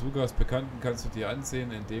von Kasugas Bekannten kannst du dir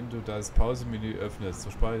ansehen, indem du das Pause-Menü öffnest.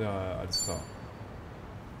 Zur Spalte, alles klar.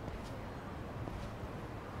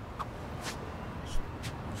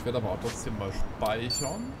 Ich werde aber auch trotzdem mal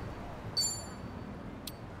speichern.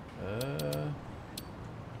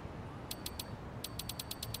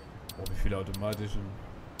 Oh, wie viele automatische...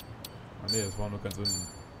 Ah ne, das war nur ganz unten.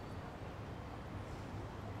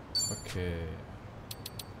 Okay.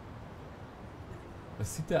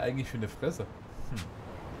 Was sieht der eigentlich für eine Fresse?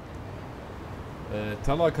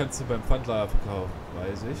 Teller kannst du beim Pfandleiher verkaufen,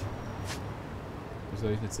 weiß ich. Wo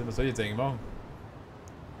soll ich jetzt hin? Was soll ich jetzt eigentlich machen?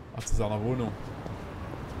 Ach, zu seiner Wohnung.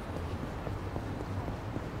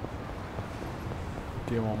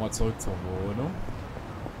 Gehen wir mal zurück zur Wohnung.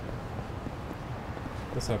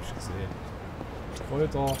 Das habe ich gesehen.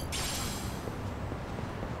 Kräuter.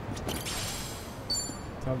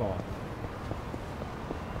 Teller.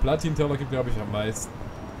 Platin-Teller gibt, glaube ich, am meisten.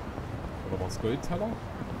 Oder war es Gold-Teller?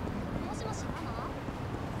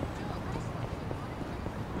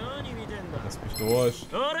 Lass mich durch.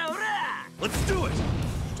 Let's do it!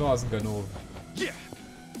 Straßenkanonen. Yeah!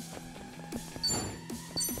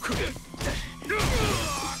 Cool!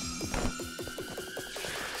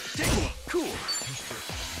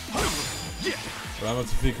 Yeah! Da haben wir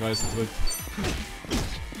zu viel Kreis gedrückt.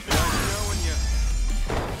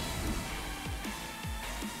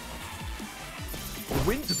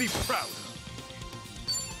 Win to be proud.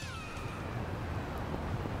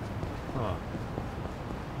 Ah.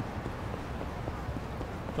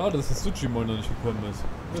 Schade, dass das Tsuchimon noch nicht gekommen ist.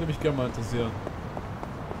 Würde mich gerne mal interessieren.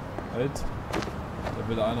 Halt. Da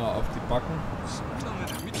will einer auf die Backen.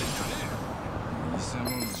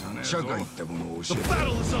 The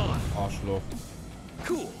battle is on. Arschloch.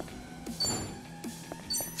 Cool.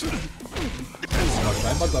 Aber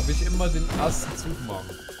scheinbar darf ich immer den ersten Zug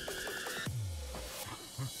machen.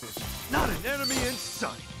 Not an enemy in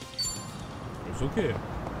sight. Ist okay.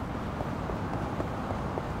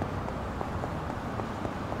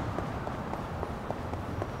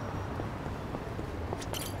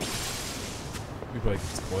 Überall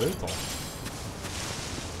gibt's Polter.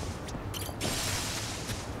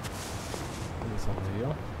 Was haben wir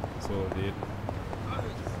hier? So, Läden.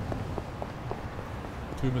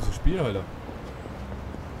 Drüben ist ein Spielhalle.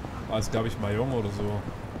 Ah, ist glaube ich Mayong oder so.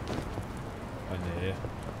 Ah, nee.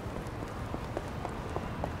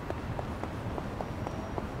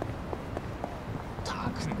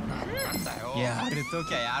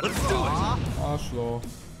 Arschloch.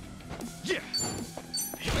 Yeah.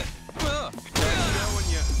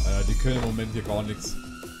 Naja, die können im Moment hier gar nichts.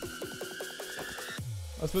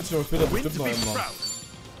 Das wird sich auch später bestimmt noch ändern.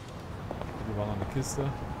 Hier war noch eine Kiste.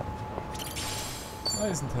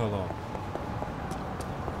 Eisenteller.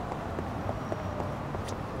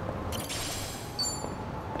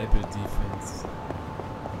 Apple Defense.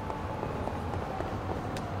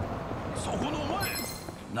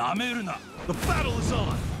 The battle is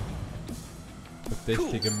on.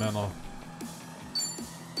 Verdächtige Männer.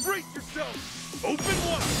 Brace yourself. Open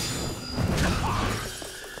one.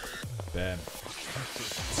 Bam.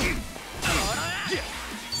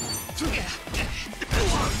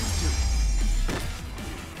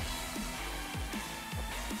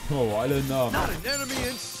 Oh, alle Namen. Not an enemy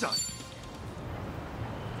in sight.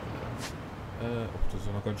 Das ist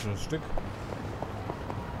ja noch ganz schönes Stück.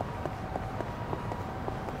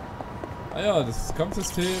 Ah ja, das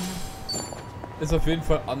Kampfsystem ist auf jeden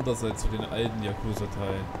Fall anders als zu den alten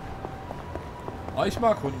Yakuza-Teilen. Aber ich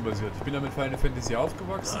mag rundenbasiert. Ich bin ja mit Final Fantasy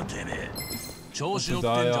aufgewachsen. Und von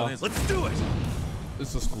daher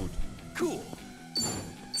ist das gut. Cool.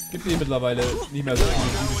 Gibt eh mittlerweile nicht mehr so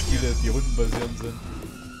viele gute Spiele, die rundenbasierend sind.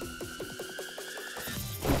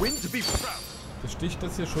 Das sticht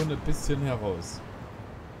das hier schon ein bisschen heraus.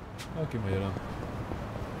 Na, gehen wir hier lang.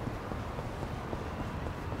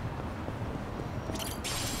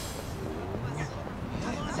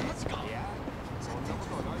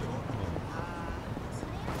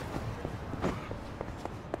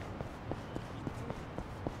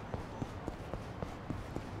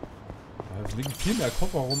 Es liegen viel mehr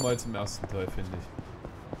Koffer rum als im ersten Teil, finde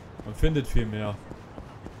ich. Man findet viel mehr.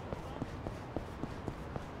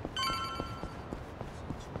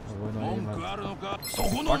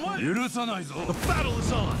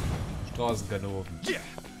 Straßenkanonen. Ja,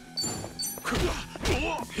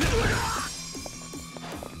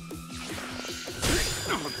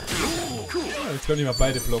 jetzt können die mal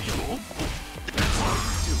beide blocken.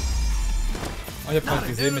 Ah, ich hab gerade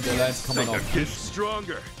gesehen, mit der Alliance kann man auch fischen.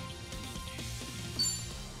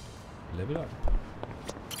 Level up.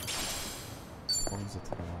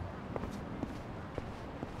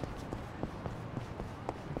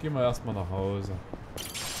 Gehen wir erstmal nach Hause.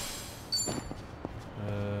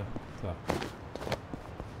 Da.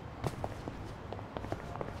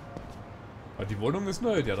 Aber die Wohnung ist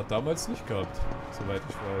neu, die hat er damals nicht gehabt, soweit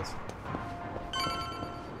ich weiß.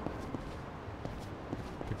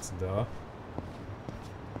 Gibt's denn da?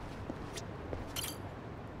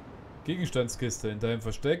 Gegenstandskiste. In deinem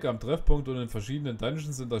Versteck, am Treffpunkt und in verschiedenen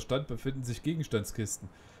Dungeons in der Stadt befinden sich Gegenstandskisten.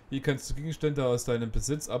 Hier kannst du Gegenstände aus deinem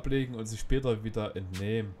Besitz ablegen und sie später wieder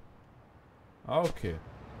entnehmen. Ah, okay.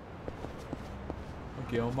 Dann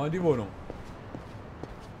gehen wir mal in die Wohnung.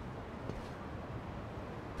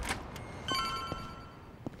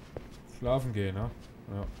 Schlafen gehen, ne?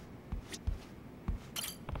 Ja.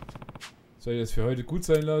 Soll ich das für heute gut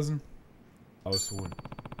sein lassen? Ausruhen.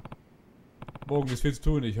 Morgen ist viel zu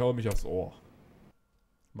tun, ich hau mich aufs Ohr.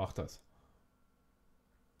 Mach das.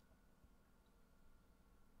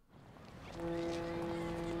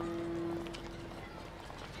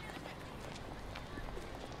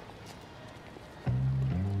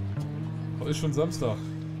 Oh, ist schon Samstag.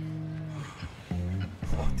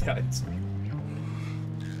 Boah, der Einzug.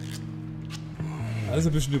 Alles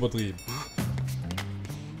ein bisschen übertrieben.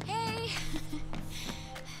 Hey!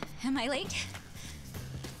 Am I late?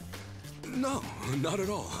 No, not at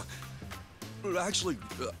all. Actually,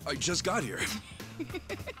 I just got here.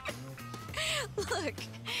 Look,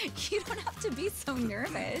 you don't have to be so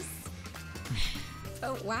nervous.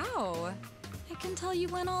 But wow, I can tell you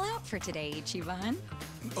went all out for today, Ichiban.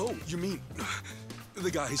 Oh, you mean the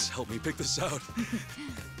guys helped me pick this out?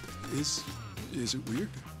 Is it weird?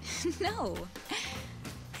 No,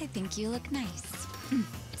 I think you look nice.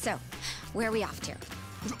 So, where are we off to?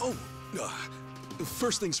 Oh,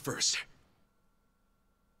 First things first.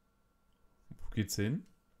 Wo geht's hin?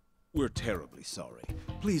 We're terribly sorry.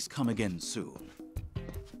 Please come again soon.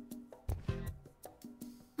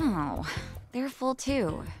 Oh, they're full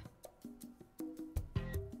too.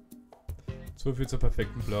 So viel zur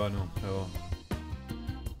perfekten Planung, ja.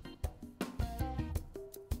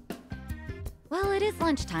 Well, it is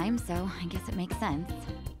lunchtime, so I guess it makes sense.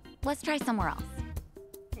 Let's try somewhere else.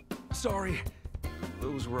 Sorry.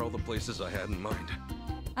 Those were all the places I had in mind.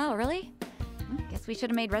 Oh, really? Guess we should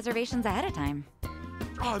have made reservations ahead of time.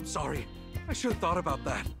 Oh, I'm sorry. I should have thought about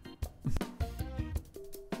that.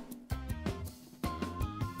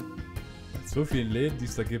 So vielen Läden, die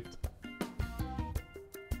es da gibt.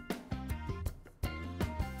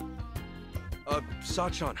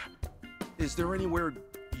 Sachan, is there anywhere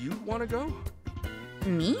you want to go?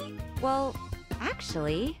 Me? Well,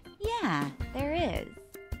 actually, yeah, there is.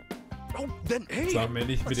 Oh, then hey, Sag mir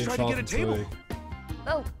nicht mit let's dem try to get a scharfen table. Zeug.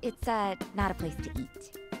 Oh, it's, not a place to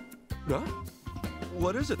eat. Huh?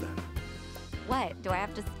 What is it then? What, do I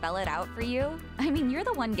have to spell it out for you? I mean, you're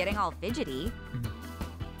the one getting all fidgety.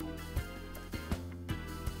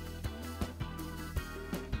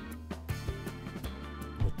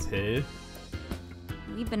 Hotel?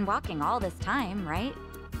 We've been walking all this time, right?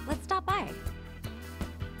 Let's stop by.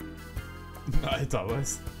 Alter,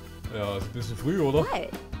 was? Ja, ist ein bisschen früh, oder?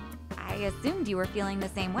 What? I assumed you were feeling the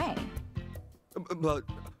same way. But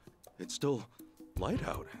it's still light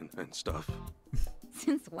out and stuff.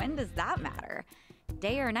 Since when does that matter?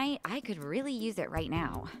 Day or night, I could really use it right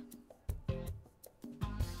now.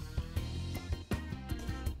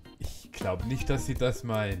 Ich glaube nicht, dass sie das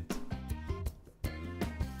meint.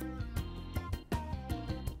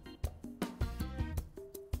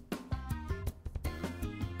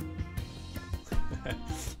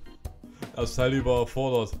 Er ist halt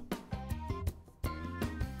überfordert.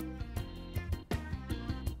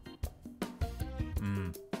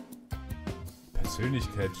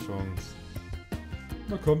 Persönlichkeitschance.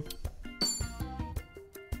 Na komm.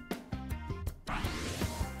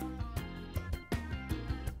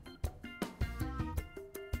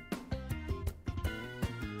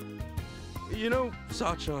 You know,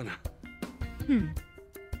 Sachan. Do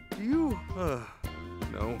you,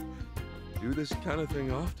 do this kind of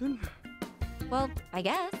thing often? Well, I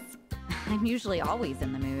guess. I'm usually always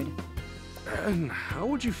in the mood. And how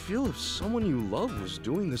would you feel if someone you love was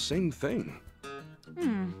doing the same thing?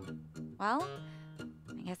 Well,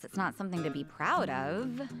 I guess it's not something to be proud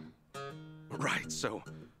of. Right, so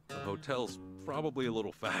the hotel's probably a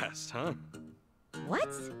little fast, huh? What?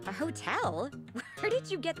 A hotel? Where did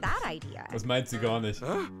you get that idea? Das meint sie gar nicht.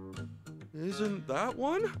 Huh? Isn't that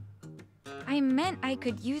one? I meant I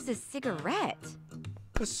could use a cigarette.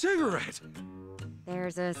 A cigarette?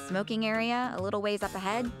 There's a smoking area a little ways up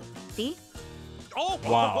ahead. See? Oh,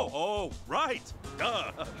 Wow. oh, right.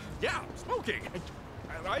 Duh. Yeah, smoking.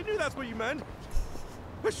 I knew that's what you meant.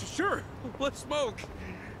 Sure, let's smoke.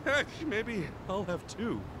 Heck, maybe I'll have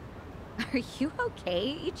two. Are you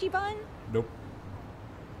okay, Ichiban? Nope.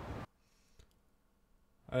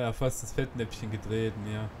 Ah ja, fast das Fettnäpfchen getreten,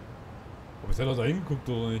 ja. Aber ist er da hingeguckt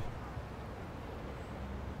oder nicht?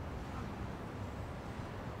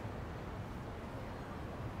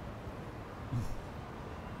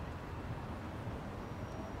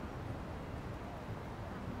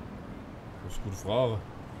 Das ist eine gute Frage.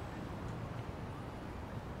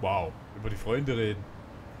 Wow, über die Freunde reden.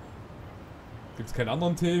 Gibt's keinen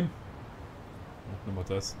anderen Themen? Mach nur mal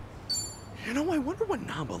das. You know, I wonder what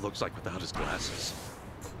Namba looks like without his glasses.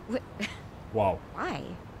 Wow. Why?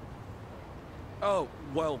 Oh,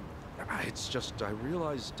 well, it's just I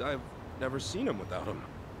realized I've never seen him without him.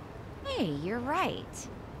 Hey, you're right.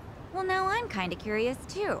 Well, now I'm kind of curious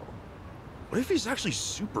too. What if he's actually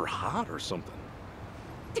super hot or something?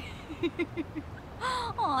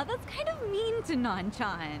 Aw, that's kind of mean to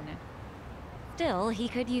Nanchan. Still, he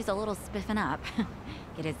could use a little spiffing up.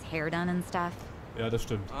 Get his hair done and stuff. Ja, das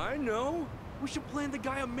stimmt. I know. We should plan the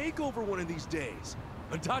guy a makeover one of these days.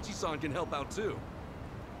 Adachi-san can help out too.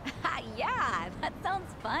 Yeah, that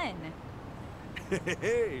sounds fun.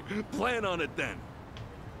 Hey, plan on it then.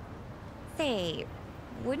 Say,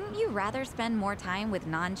 wouldn't you rather spend more time with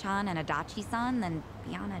Nanchan and Adachi-san than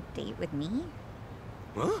be on a date with me?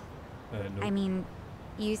 Huh? No. I mean,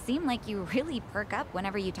 you seem like you really perk up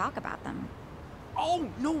whenever you talk about them. Oh,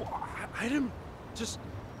 no, I didn't. Just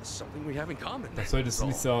something we have in common. Das solltest du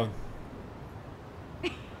nicht sagen.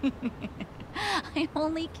 I'm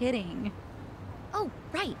only kidding. Oh,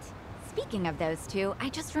 right. Speaking of those two, I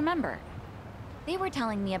just remembered. They were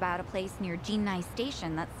telling me about a place near Jinnai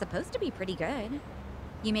Station that's supposed to be pretty good.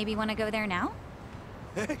 You maybe want to go there now?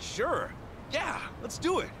 Hey, sure. Yeah, let's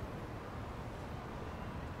do it.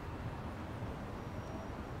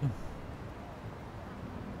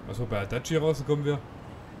 Also bei Adachi rausgekommen wäre.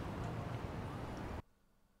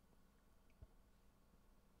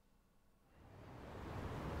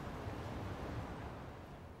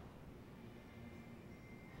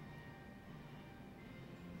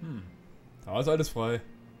 Da ist alles frei.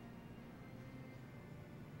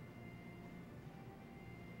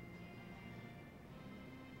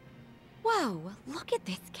 Whoa, look at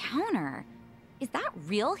this counter. Is that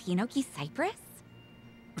real Hinoki cypress?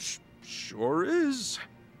 Sure is.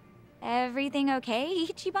 Everything okay,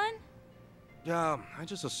 Ichiban? Yeah, I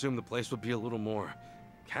just assumed the place would be a little more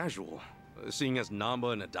casual, seeing as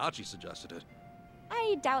Namba and Adachi suggested it.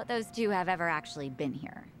 I doubt those two have ever actually been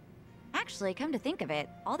here. Actually, come to think of it,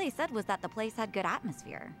 all they said was that the place had good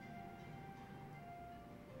atmosphere.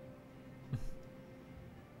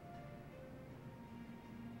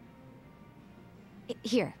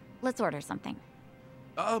 Here, let's order something.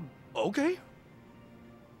 Okay.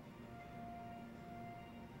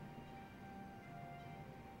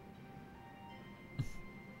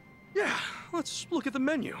 Yeah, let's look at the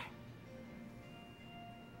menu.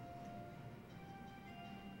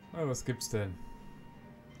 Ah, was gibt's denn?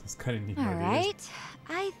 Das kann ich nicht mal lesen. Alright,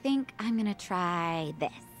 I think I'm gonna try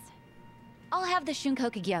this. I'll have the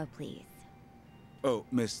Shunkokugyo, please. Oh,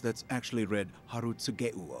 miss, that's actually read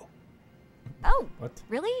Harutsugeuo. Oh, What?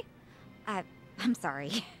 really? I'm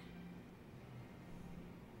sorry.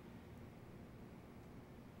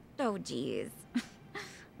 Oh, geez.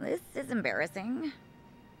 This is embarrassing.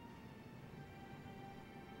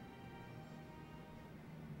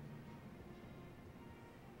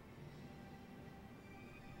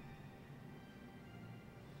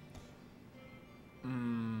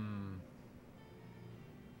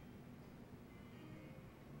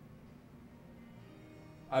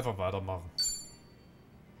 Einfach weitermachen.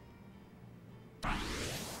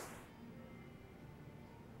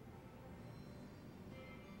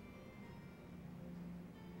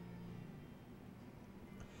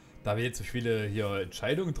 Da wir jetzt so viele hier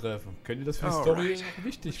Entscheidungen treffen, könnte das für die Story Alright.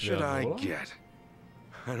 wichtig Should I werden, oder? get?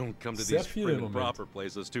 I don't come to Sehr these viel prim im and Moment. proper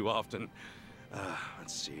places too often.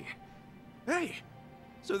 Let's see. Hey,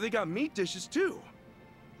 so they got meat dishes too.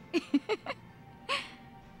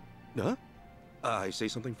 Huh? I say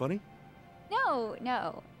something funny? No,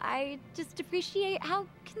 no. I just appreciate how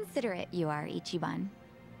considerate you are, Ichiban.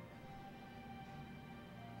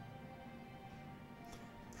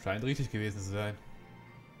 Scheint richtig gewesen zu sein.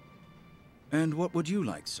 And what would you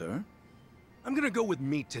like, sir? I'm gonna go with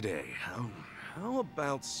meat today. How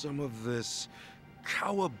about some of this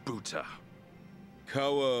kawabuta?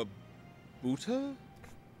 Kawabuta?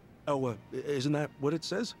 Oh, isn't that what it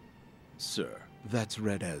says? Sir, that's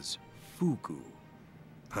read as fugu.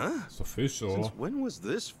 Huh? So Fisch, Since oder? when was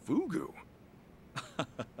this fugu?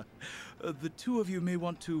 The two of you may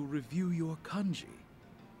want to review your kanji.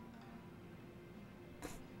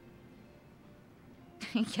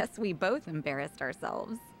 I guess we both embarrassed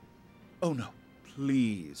ourselves. Oh no,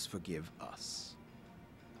 please forgive us.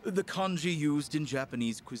 The kanji used in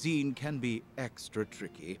Japanese cuisine can be extra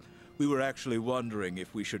tricky. We were actually wondering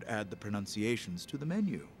if we should add the pronunciations to the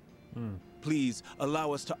menu. Please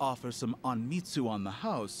allow us to offer some anmitsu on the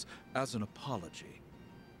house as an apology.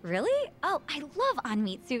 Really? Oh, I love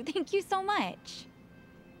Anmitsu. Thank you so much.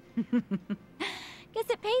 Guess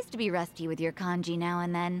it pays to be rusty with your kanji now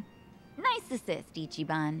and then. Nice assist,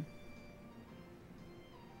 Ichiban.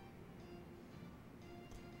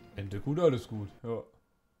 Ende gut, alles gut. Ja.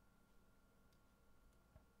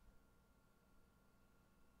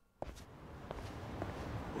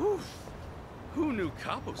 Oof. Who knew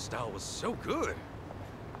capo style was so good?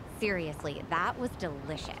 Seriously, that was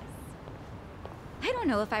delicious. I don't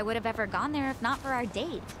know if I would have ever gone there if not for our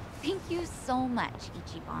date. Thank you so much,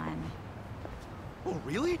 Ichiban. Oh,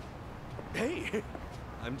 really? Hey,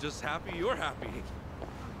 I'm just happy you're happy.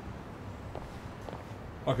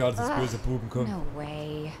 Ach ja, das böse Buben kommt. No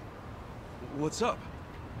way. What's up?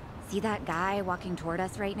 See that guy walking toward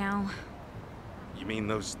us right now? You mean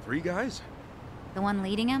those three guys? The one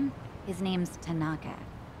leading him? His name's Tanaka.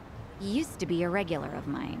 He used to be a regular of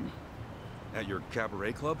mine. At your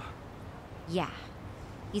cabaret club? Yeah.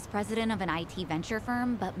 He's president of an IT venture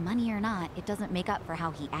firm, but money or not, it doesn't make up for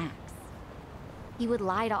how he acts. He would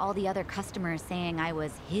lie to all the other customers saying I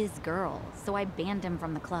was his girl, so I banned him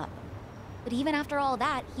from the club. But even after all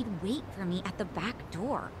that, he'd wait for me at the back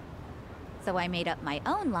door. So I made up my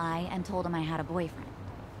own lie and told him I had a boyfriend.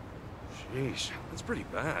 Sheesh, that's pretty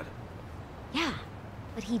bad. Yeah,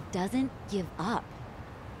 but he doesn't give up.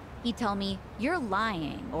 He'd tell me, "You're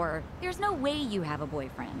lying," or "There's no way you have a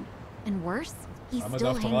boyfriend." And worse, he Aber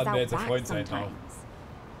still darf hangs verraten, wer out jetzt der back Freund sein darf. sometimes.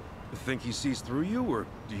 Think he sees through you, or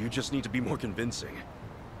do you just need to be more convincing?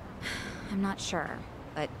 I'm not sure,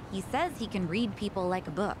 but he says he can read people like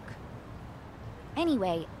a book.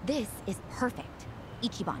 Anyway, this is perfect.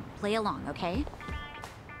 Ichiban, play along, okay?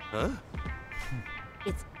 Huh?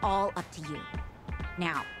 It's all up to you.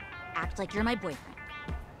 Now, act like you're my boyfriend.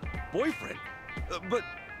 Boyfriend? But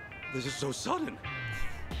this is so sudden.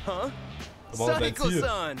 Huh? Aber auch dein Ziel.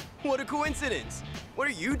 Saiko-san! What a coincidence! What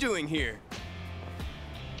are you doing here?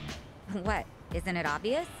 What? Isn't it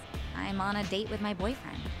obvious? I'm on a date with my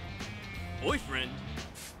boyfriend. Boyfriend?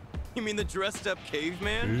 You mean the dressed up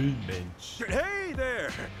caveman? Mensch. Hey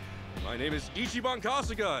there! My name is Ichiban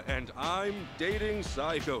Kasuga, and I'm dating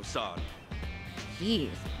Saiko-san.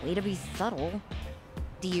 Jeez, way to be subtle.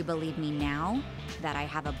 Do you believe me now that I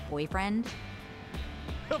have a boyfriend?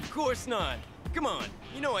 Of course not! Come on,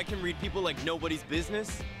 you know I can read people like nobody's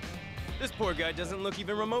business. This poor guy doesn't look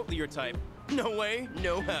even remotely your type. No way,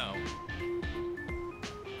 no how.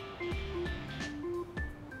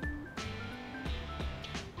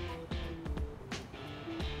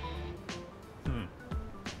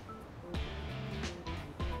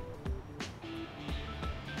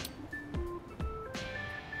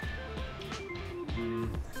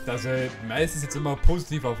 Dass er meistens jetzt immer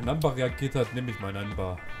positiv auf Namba reagiert hat, nehme ich mal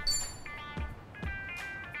Namba.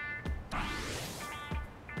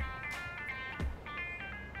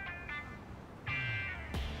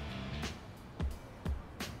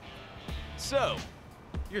 So,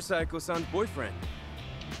 you're Saiko-san's boyfriend.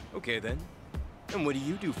 Okay then. And what do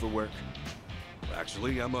you do for work?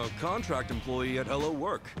 Actually, I'm a contract employee at Hello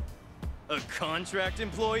Work. A contract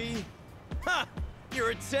employee? Ha! You're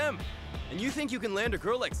a temp! And you think you can land a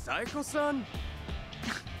girl like Saiko-san?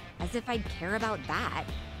 As if I'd care about that.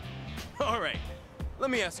 Alright, let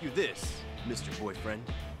me ask you this, Mr. Boyfriend.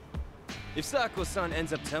 If Saiko-san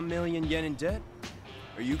ends up 10 million yen in debt,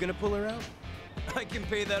 are you gonna pull her out? I can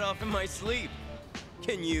pay that off in my sleep.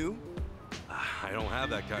 Can you? I don't have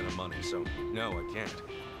that kind of money, so no, I can't.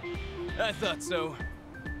 I thought so.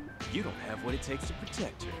 You don't have what it takes to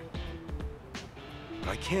protect her. But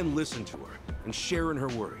I can listen to her and share in her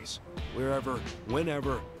worries, wherever,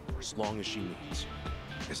 whenever, for as long as she needs.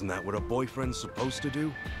 Isn't that what a boyfriend's supposed to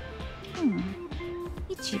do?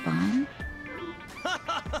 Ichiban.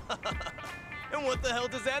 And what the hell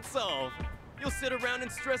does that solve? You'll sit around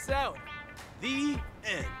and stress out. The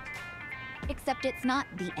end. Except it's not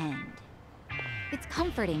the end. It's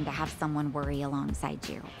comforting to have someone worry alongside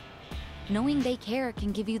you. Knowing they care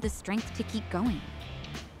can give you the strength to keep going.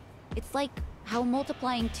 It's like how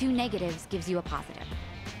multiplying two negatives gives you a positive.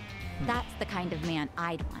 That's the kind of man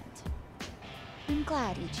I'd want. I'm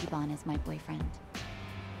glad Ichiban is my boyfriend.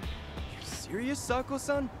 You're serious,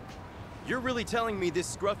 Sako-san? You're really telling me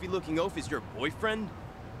this scruffy-looking oaf is your boyfriend?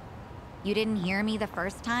 You didn't hear me the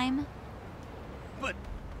first time? But...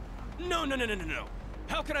 No.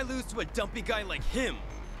 How can I lose to a dumpy guy like him?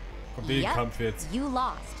 Kommt den Kampf jetzt. You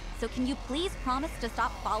lost. So can you please promise to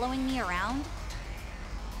stop following me around?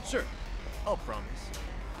 Sure, I'll promise.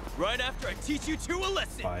 Right after I teach you two a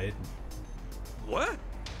lesson. Beiden. What?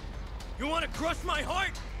 You want to crush my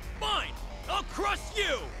heart? Fine, I'll crush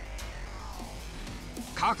you!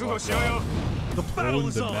 The battle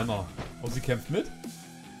is Drohende on! Männer. Und sie kämpft mit?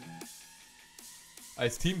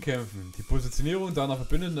 Als Team kämpfen. Die Positionierung deiner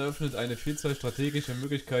Verbündeten eröffnet eine Vielzahl strategischer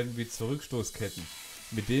Möglichkeiten wie Zurückstoßketten,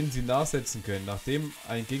 mit denen sie nachsetzen können, nachdem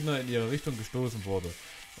ein Gegner in ihre Richtung gestoßen wurde,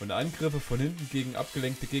 und Angriffe von hinten gegen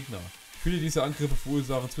abgelenkte Gegner. Viele dieser Angriffe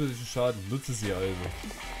verursachen zusätzlichen Schaden. Nutze sie also.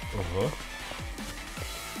 Aha.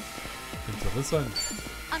 Interessant.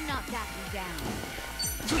 I'm not backing down.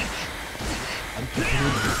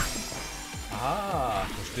 Angriffe. Ah,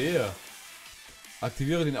 verstehe.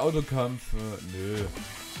 Aktiviere den Autokampf. Nö.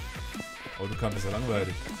 Autokampf ist ja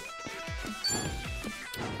langweilig.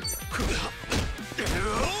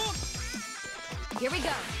 Here we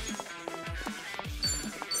go.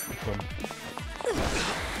 Komm.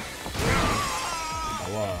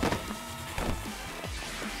 Aua.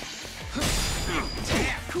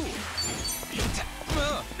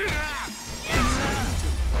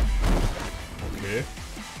 Okay.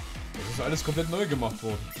 Das ist alles komplett neu gemacht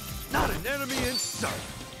worden. Not an enemy in sight.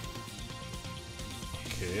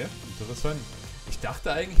 Okay, interessant. Ich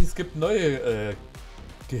dachte eigentlich, es gibt neue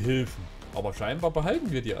Gehilfen. Aber scheinbar behalten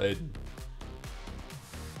wir die alten.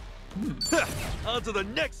 On to the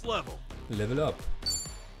next level. Level up.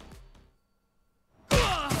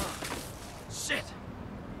 Shit!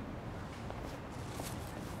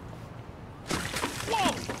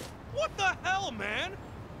 Whoa! What the hell, man?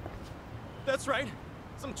 That's right.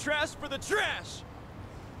 Some trash for the trash!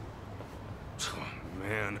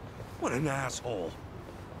 Man, what an asshole.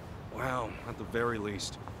 Wow, at the very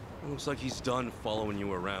least, it looks like he's done following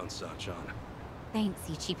you around, Sachan. Thanks,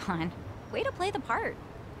 Ichiban. Way to play the part.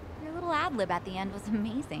 Your little ad-lib at the end was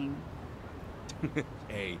amazing.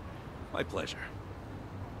 Hey, my pleasure.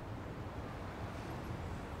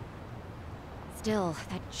 Still,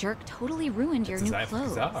 that jerk totally ruined your new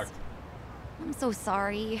clothes. I'm so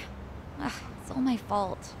sorry. Ugh, it's all my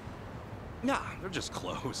fault. Nah, they're just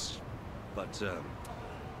clothes. But,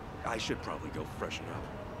 I should probably go freshen up.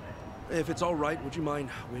 If it's all right, would you mind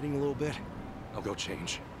waiting a little bit? I'll go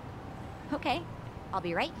change. Okay, I'll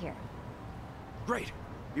be right here. Great.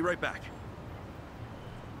 Be right back.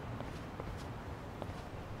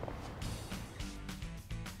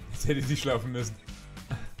 Jetzt hätte sie schlafen müssen.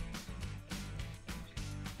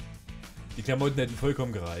 Die Klamotten hätten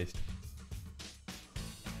vollkommen gereicht.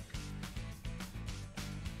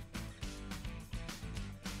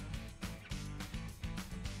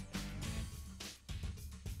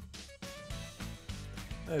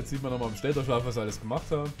 Ja, jetzt sieht man nochmal im Stellterschlaf, was wir alles gemacht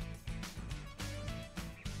haben.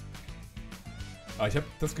 Aber ich habe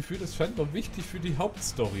das Gefühl, das scheint noch wichtig für die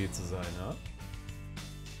Hauptstory zu sein, ja?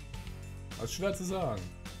 Das ist schwer zu sagen.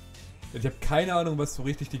 Ich habe keine Ahnung, was so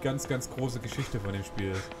richtig die ganz große Geschichte von dem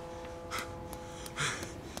Spiel ist.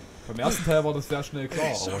 Beim ersten Teil war das sehr schnell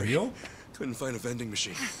klar, aber hier? Couldn't find a vending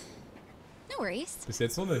machine. No worries. Bis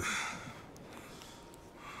jetzt noch nicht.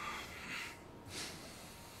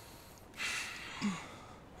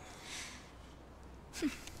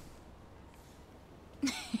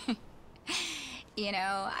 You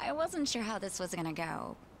know, I wasn't sure how this was gonna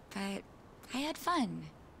go, but I had fun.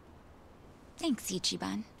 Thanks,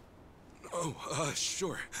 Ichiban. Oh,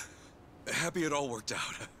 sure. Happy it all worked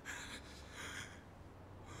out.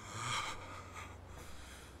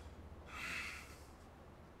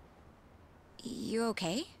 You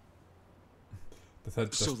okay?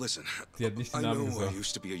 So listen, I know I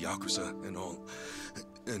used to be a Yakuza and all,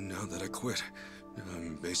 and now that I quit,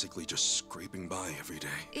 I'm basically just scraping by every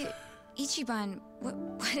day. Ichiban, what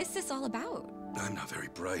is this all about? I'm not very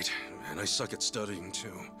bright, and I suck at studying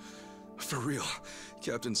too. For real,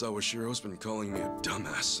 Captain Sawashiro's been calling me a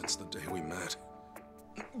dumbass since the day we met.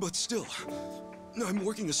 But still, I'm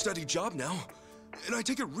working a steady job now, and I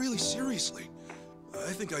take it really seriously.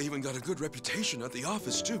 I think I even got a good reputation at the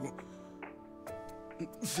office too.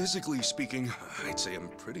 Physically speaking, I'd say I'm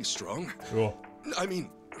pretty strong. Sure. I mean,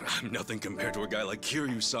 I'm nothing compared to a guy like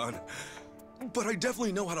Kiryu-san. But I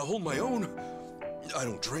definitely know how to hold my own. I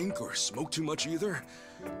don't drink or smoke too much either.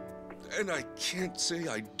 And I can't say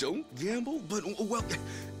I don't gamble, but, well,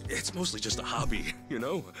 it's mostly just a hobby, you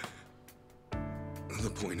know? The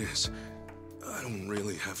point is, I don't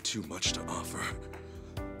really have too much to offer.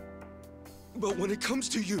 But when it comes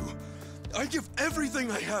to you, I give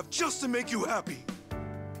everything I have just to make you happy.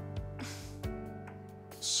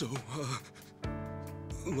 So,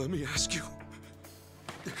 let me ask you.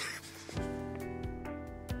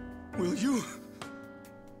 Will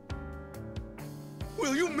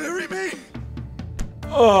you marry me?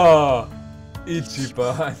 Oh,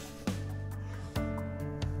 Ichiban.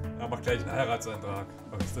 Er macht gleich einen Heiratsantrag.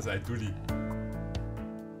 Oh, ist das ein Dulli.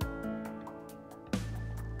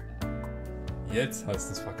 Jetzt hast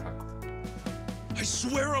du es verkackt. I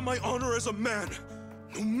swear on my honor as a man,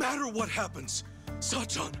 no matter what happens,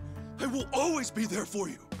 Sachan, I will always be there for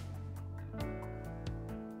you.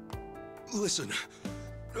 Listen,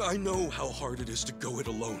 I know how hard it is to go it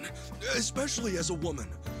alone, especially as a woman.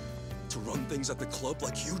 To run things at the club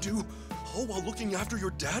like you do, all while looking after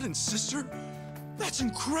your dad and sister? That's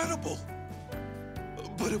incredible!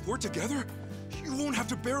 But if we're together, you won't have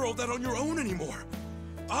to bear all that on your own anymore.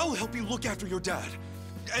 I'll help you look after your dad.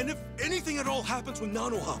 And if anything at all happens with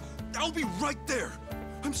Nanoha, I'll be right there.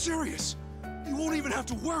 I'm serious. You won't even have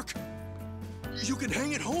to work. You can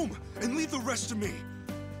hang at home and leave the rest to me.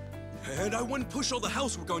 And I wouldn't push all the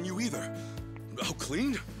housework on you either. I'll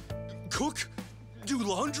clean, cook, do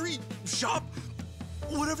laundry, shop,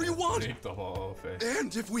 whatever you want.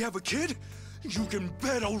 And if we have a kid, you can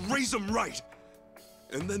bet I'll raise him right.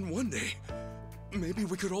 And then one day, maybe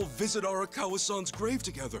we could all visit Arakawa-san's grave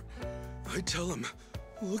together. I'd tell him,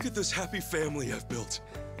 look at this happy family I've built.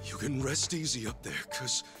 You can rest easy up there,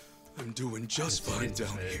 'cause I'm doing just fine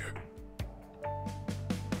down here.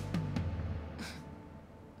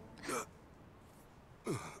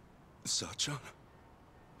 Sachan?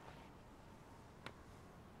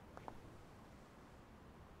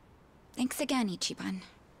 Thanks again, Ichiban.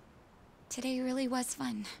 Today really was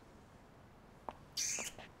fun.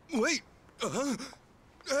 Wait!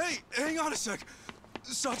 Hey, hang on a sec!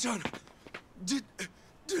 Sachan, did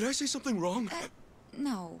I say something wrong?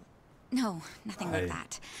 No. No, nothing like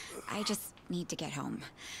that. I just need to get home.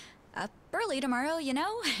 Up early tomorrow, you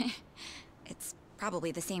know? It's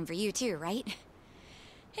probably the same for you too, right?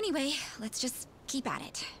 Anyway, let's just keep at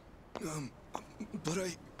it.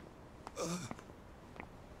 But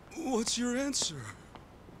what's your answer?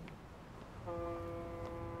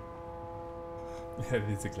 Ja,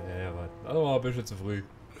 wie sie gleich heiraten. Aber war ein bisschen zu früh.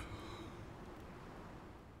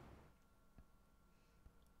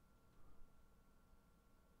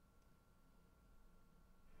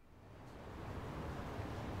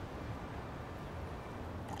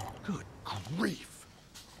 Good grief!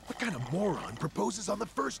 What kind of moron proposes on the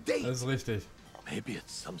first date? Das ist richtig. Maybe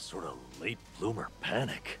it's some sort of late bloomer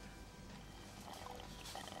panic.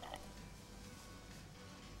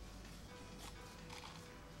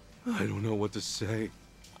 I don't know what to say.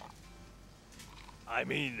 I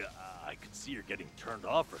mean, I could see you're getting turned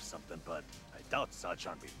off or something, but I doubt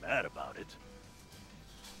Sachan'd be mad about it.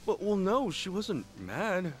 Well, no, she wasn't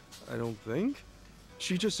mad, I don't think.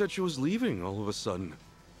 She just said she was leaving all of a sudden.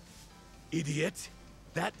 Idiot!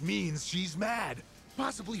 That means she's mad.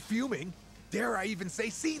 Possibly fuming. Dare I even say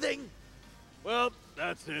seething? Well,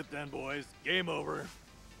 that's it then, boys. Game over.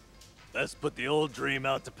 Let's put the old dream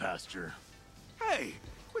out to pasture. Hey,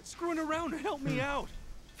 quit screwing around and help me out.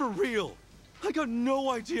 For real. I got no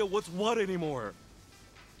idea what's what anymore.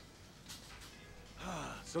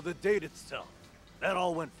 So the date itself, that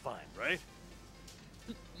all went fine, right?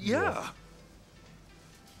 Yeah.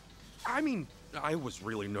 I mean, I was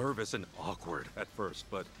really nervous and awkward at first,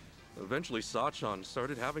 but eventually Sachan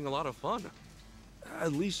started having a lot of fun.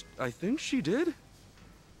 At least, I think she did.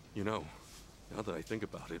 You know, now that I think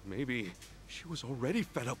about it, maybe she was already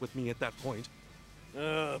fed up with me at that point.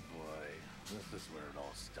 Oh boy, this is where it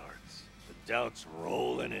all starts. The doubts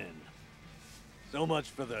rolling in. So much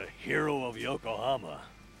for the hero of Yokohama.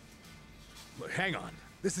 Look, hang on.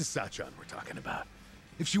 This is Sachan we're talking about.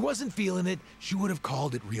 If she wasn't feeling it, she would have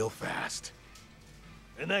called it real fast.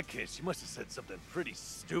 In that case, you must have said something pretty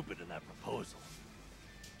stupid in that proposal.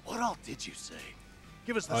 What all did you say?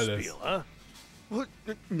 Give us the spiel, huh? What,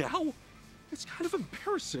 now? It's kind of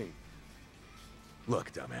embarrassing.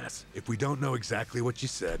 Look, dumbass, if we don't know exactly what you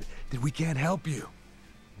said, then we can't help you.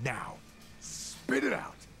 Now, spit it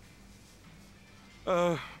out.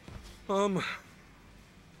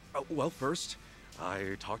 Well, first,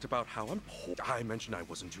 I talked about how I'm poor. I mentioned I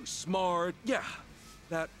wasn't too smart. Yeah,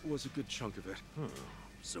 that was a good chunk of it.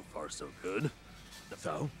 So far, so good.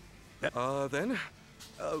 So? Then,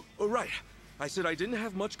 right. I said I didn't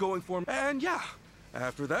have much going for me. And yeah,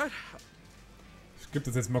 after that... Ich skippe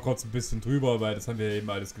das jetzt mal kurz ein bisschen drüber, weil das haben wir eben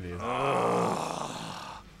alles gelesen.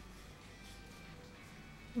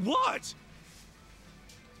 What?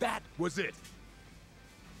 That was it.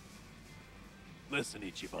 Listen,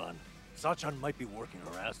 Ichiban. Sachan might be working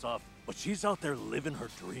her ass off, but she's out there living her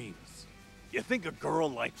dreams. You think a girl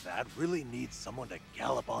like that really needs someone to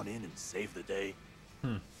gallop on in and save the day?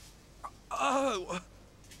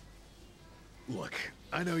 Look,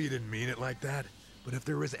 I know you didn't mean it like that, but if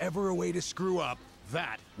there was ever a way to screw up,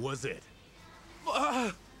 that was it.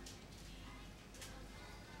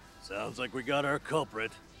 Sounds like we got our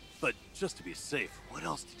culprit. But just to be safe, what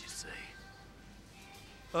else did you say?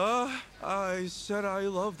 I said I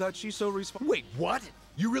love that she's so Wait, what?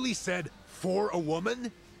 You really said for a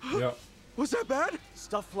woman? Ja. Was that bad?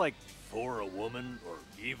 Stuff like for a woman, or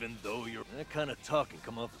even though you're... That kind of talk can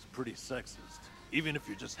come off as pretty sexist. Even if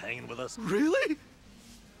you're just hanging with us. Really?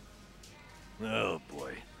 Oh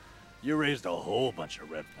boy. You raised a whole bunch of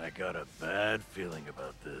red... I got a bad feeling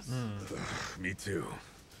about this. Me too.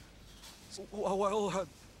 Well,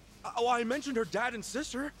 I mentioned her dad and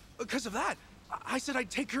sister. Because of that. I said I'd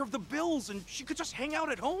take care of the bills and she could just hang out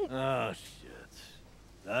at home. Oh,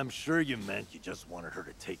 shit. I'm sure you meant you just wanted her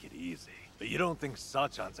to take it easy. But you don't think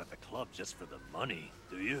Sachan's at the club just for the money,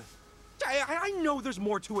 do you? I know there's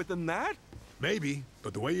more to it than that. Maybe,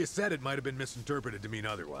 but the way you said it might have been misinterpreted to mean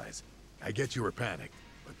otherwise. I get you were panicked,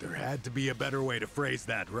 but there had to be a better way to phrase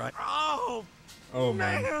that, right? Oh,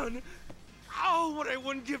 man. Oh, what I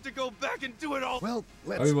wouldn't give to go back and do it all. Well,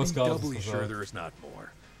 let's be doubly sure there is not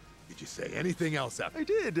more. Did you say anything else after? I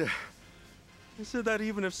did. I said that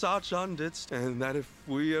even if Sachan did, and that if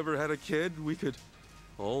we ever had a kid, we could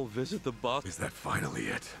all visit the boss. Is that finally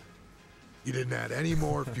it? You didn't add any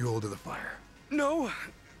more fuel to the fire? No,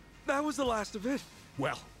 that was the last of it.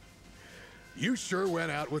 Well, you sure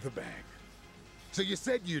went out with a bang. So you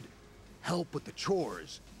said you'd help with the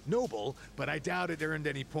chores. Noble, but I doubt it earned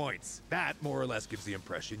any points. That more or less gives the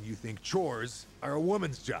impression you think chores are a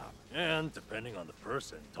woman's job. And depending on the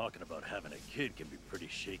person, talking about having a kid can be pretty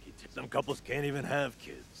shaky too. Some couples can't even have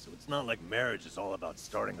kids, so it's not like marriage is all about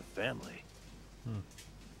starting a family.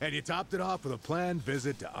 And you topped it off with a planned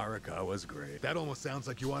visit to Arakawa's grave. That almost sounds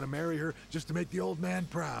like you want to marry her just to make the old man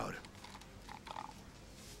proud.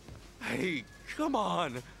 Hey, come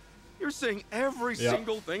on. You're saying every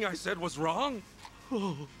single thing I said was wrong?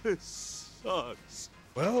 Oh, this sucks.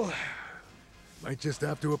 Well, might just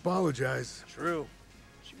have to apologize. True.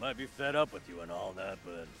 She might be fed up with you and all that,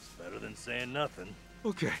 but it's better than saying nothing.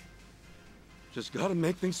 Okay. Just gotta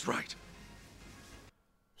make things right.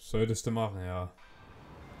 Solltest du machen, ja.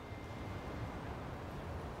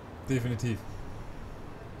 Definitiv.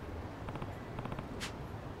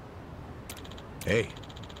 Hey.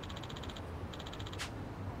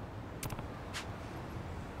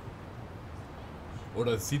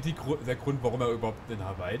 Oder sieht der Grund, warum er überhaupt in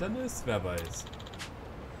Hawaii dann ist? Wer weiß.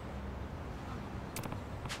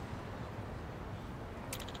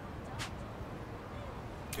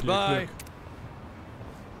 Goodbye.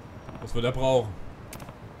 Was wird er brauchen?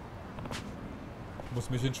 Ich muss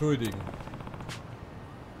mich entschuldigen.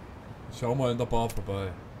 Ich schau mal in der Bar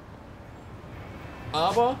vorbei.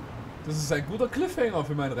 Aber das ist ein guter Cliffhanger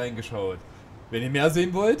für meinen Reingeschaut. Wenn ihr mehr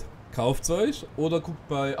sehen wollt, kauft's euch oder guckt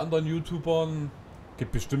bei anderen YouTubern.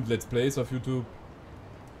 Gibt bestimmt Let's Plays auf YouTube.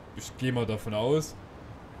 Ich gehe mal davon aus.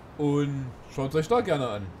 Und schaut euch da gerne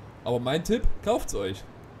an. Aber mein Tipp, kauft's euch.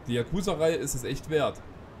 Die Yakuza-Reihe ist es echt wert,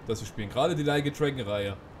 dass sie spielen. Gerade die Like a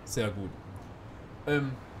Dragon-Reihe. Sehr gut.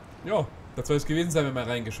 Ja, das soll es gewesen sein, wenn man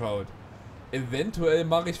reingeschaut. Eventuell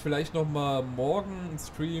mache ich vielleicht nochmal morgen einen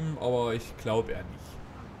Stream, aber ich glaube eher nicht.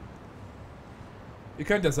 Ihr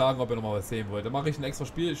könnt ja sagen, ob ihr nochmal was sehen wollt. Dann mache ich einen extra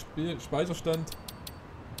Speicherstand.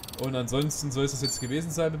 Und ansonsten soll es das jetzt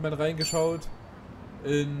gewesen sein mit meinem Reingeschaut.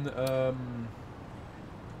 In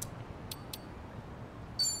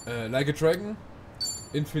Like a Dragon,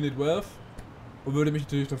 Infinite Wealth. Und würde mich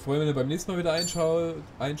natürlich freuen, wenn ihr beim nächsten Mal wieder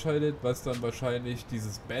einschaltet, was dann wahrscheinlich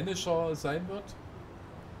dieses Banisher sein wird.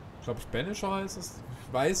 Ich glaube, Banisher heißt es.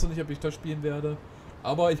 Ich weiß noch nicht, ob ich das spielen werde.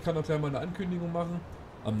 Aber ich kann auch gleich mal eine Ankündigung machen.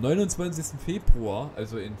 Am 29. Februar,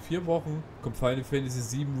 also in 4 Wochen, kommt Final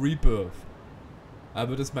Fantasy VII Rebirth. Da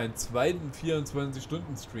wird es meinen zweiten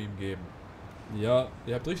 24-Stunden-Stream geben. Ja,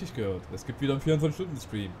 ihr habt richtig gehört. Es gibt wieder einen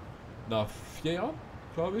 24-Stunden-Stream. Nach 4 Jahren,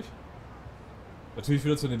 glaube ich. Natürlich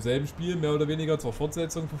wieder zu demselben Spiel, mehr oder weniger zur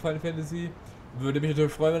Fortsetzung von Final Fantasy. Würde mich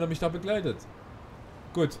natürlich freuen, wenn er mich da begleitet.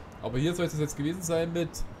 Gut, aber hier soll es jetzt gewesen sein mit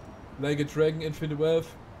Like a Dragon Infinite Wealth.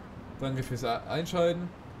 Danke fürs Einschalten.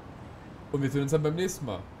 Und wir sehen uns dann beim nächsten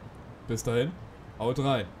Mal. Bis dahin, haut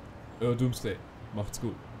rein. Euer Doomsday. Macht's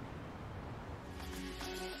gut.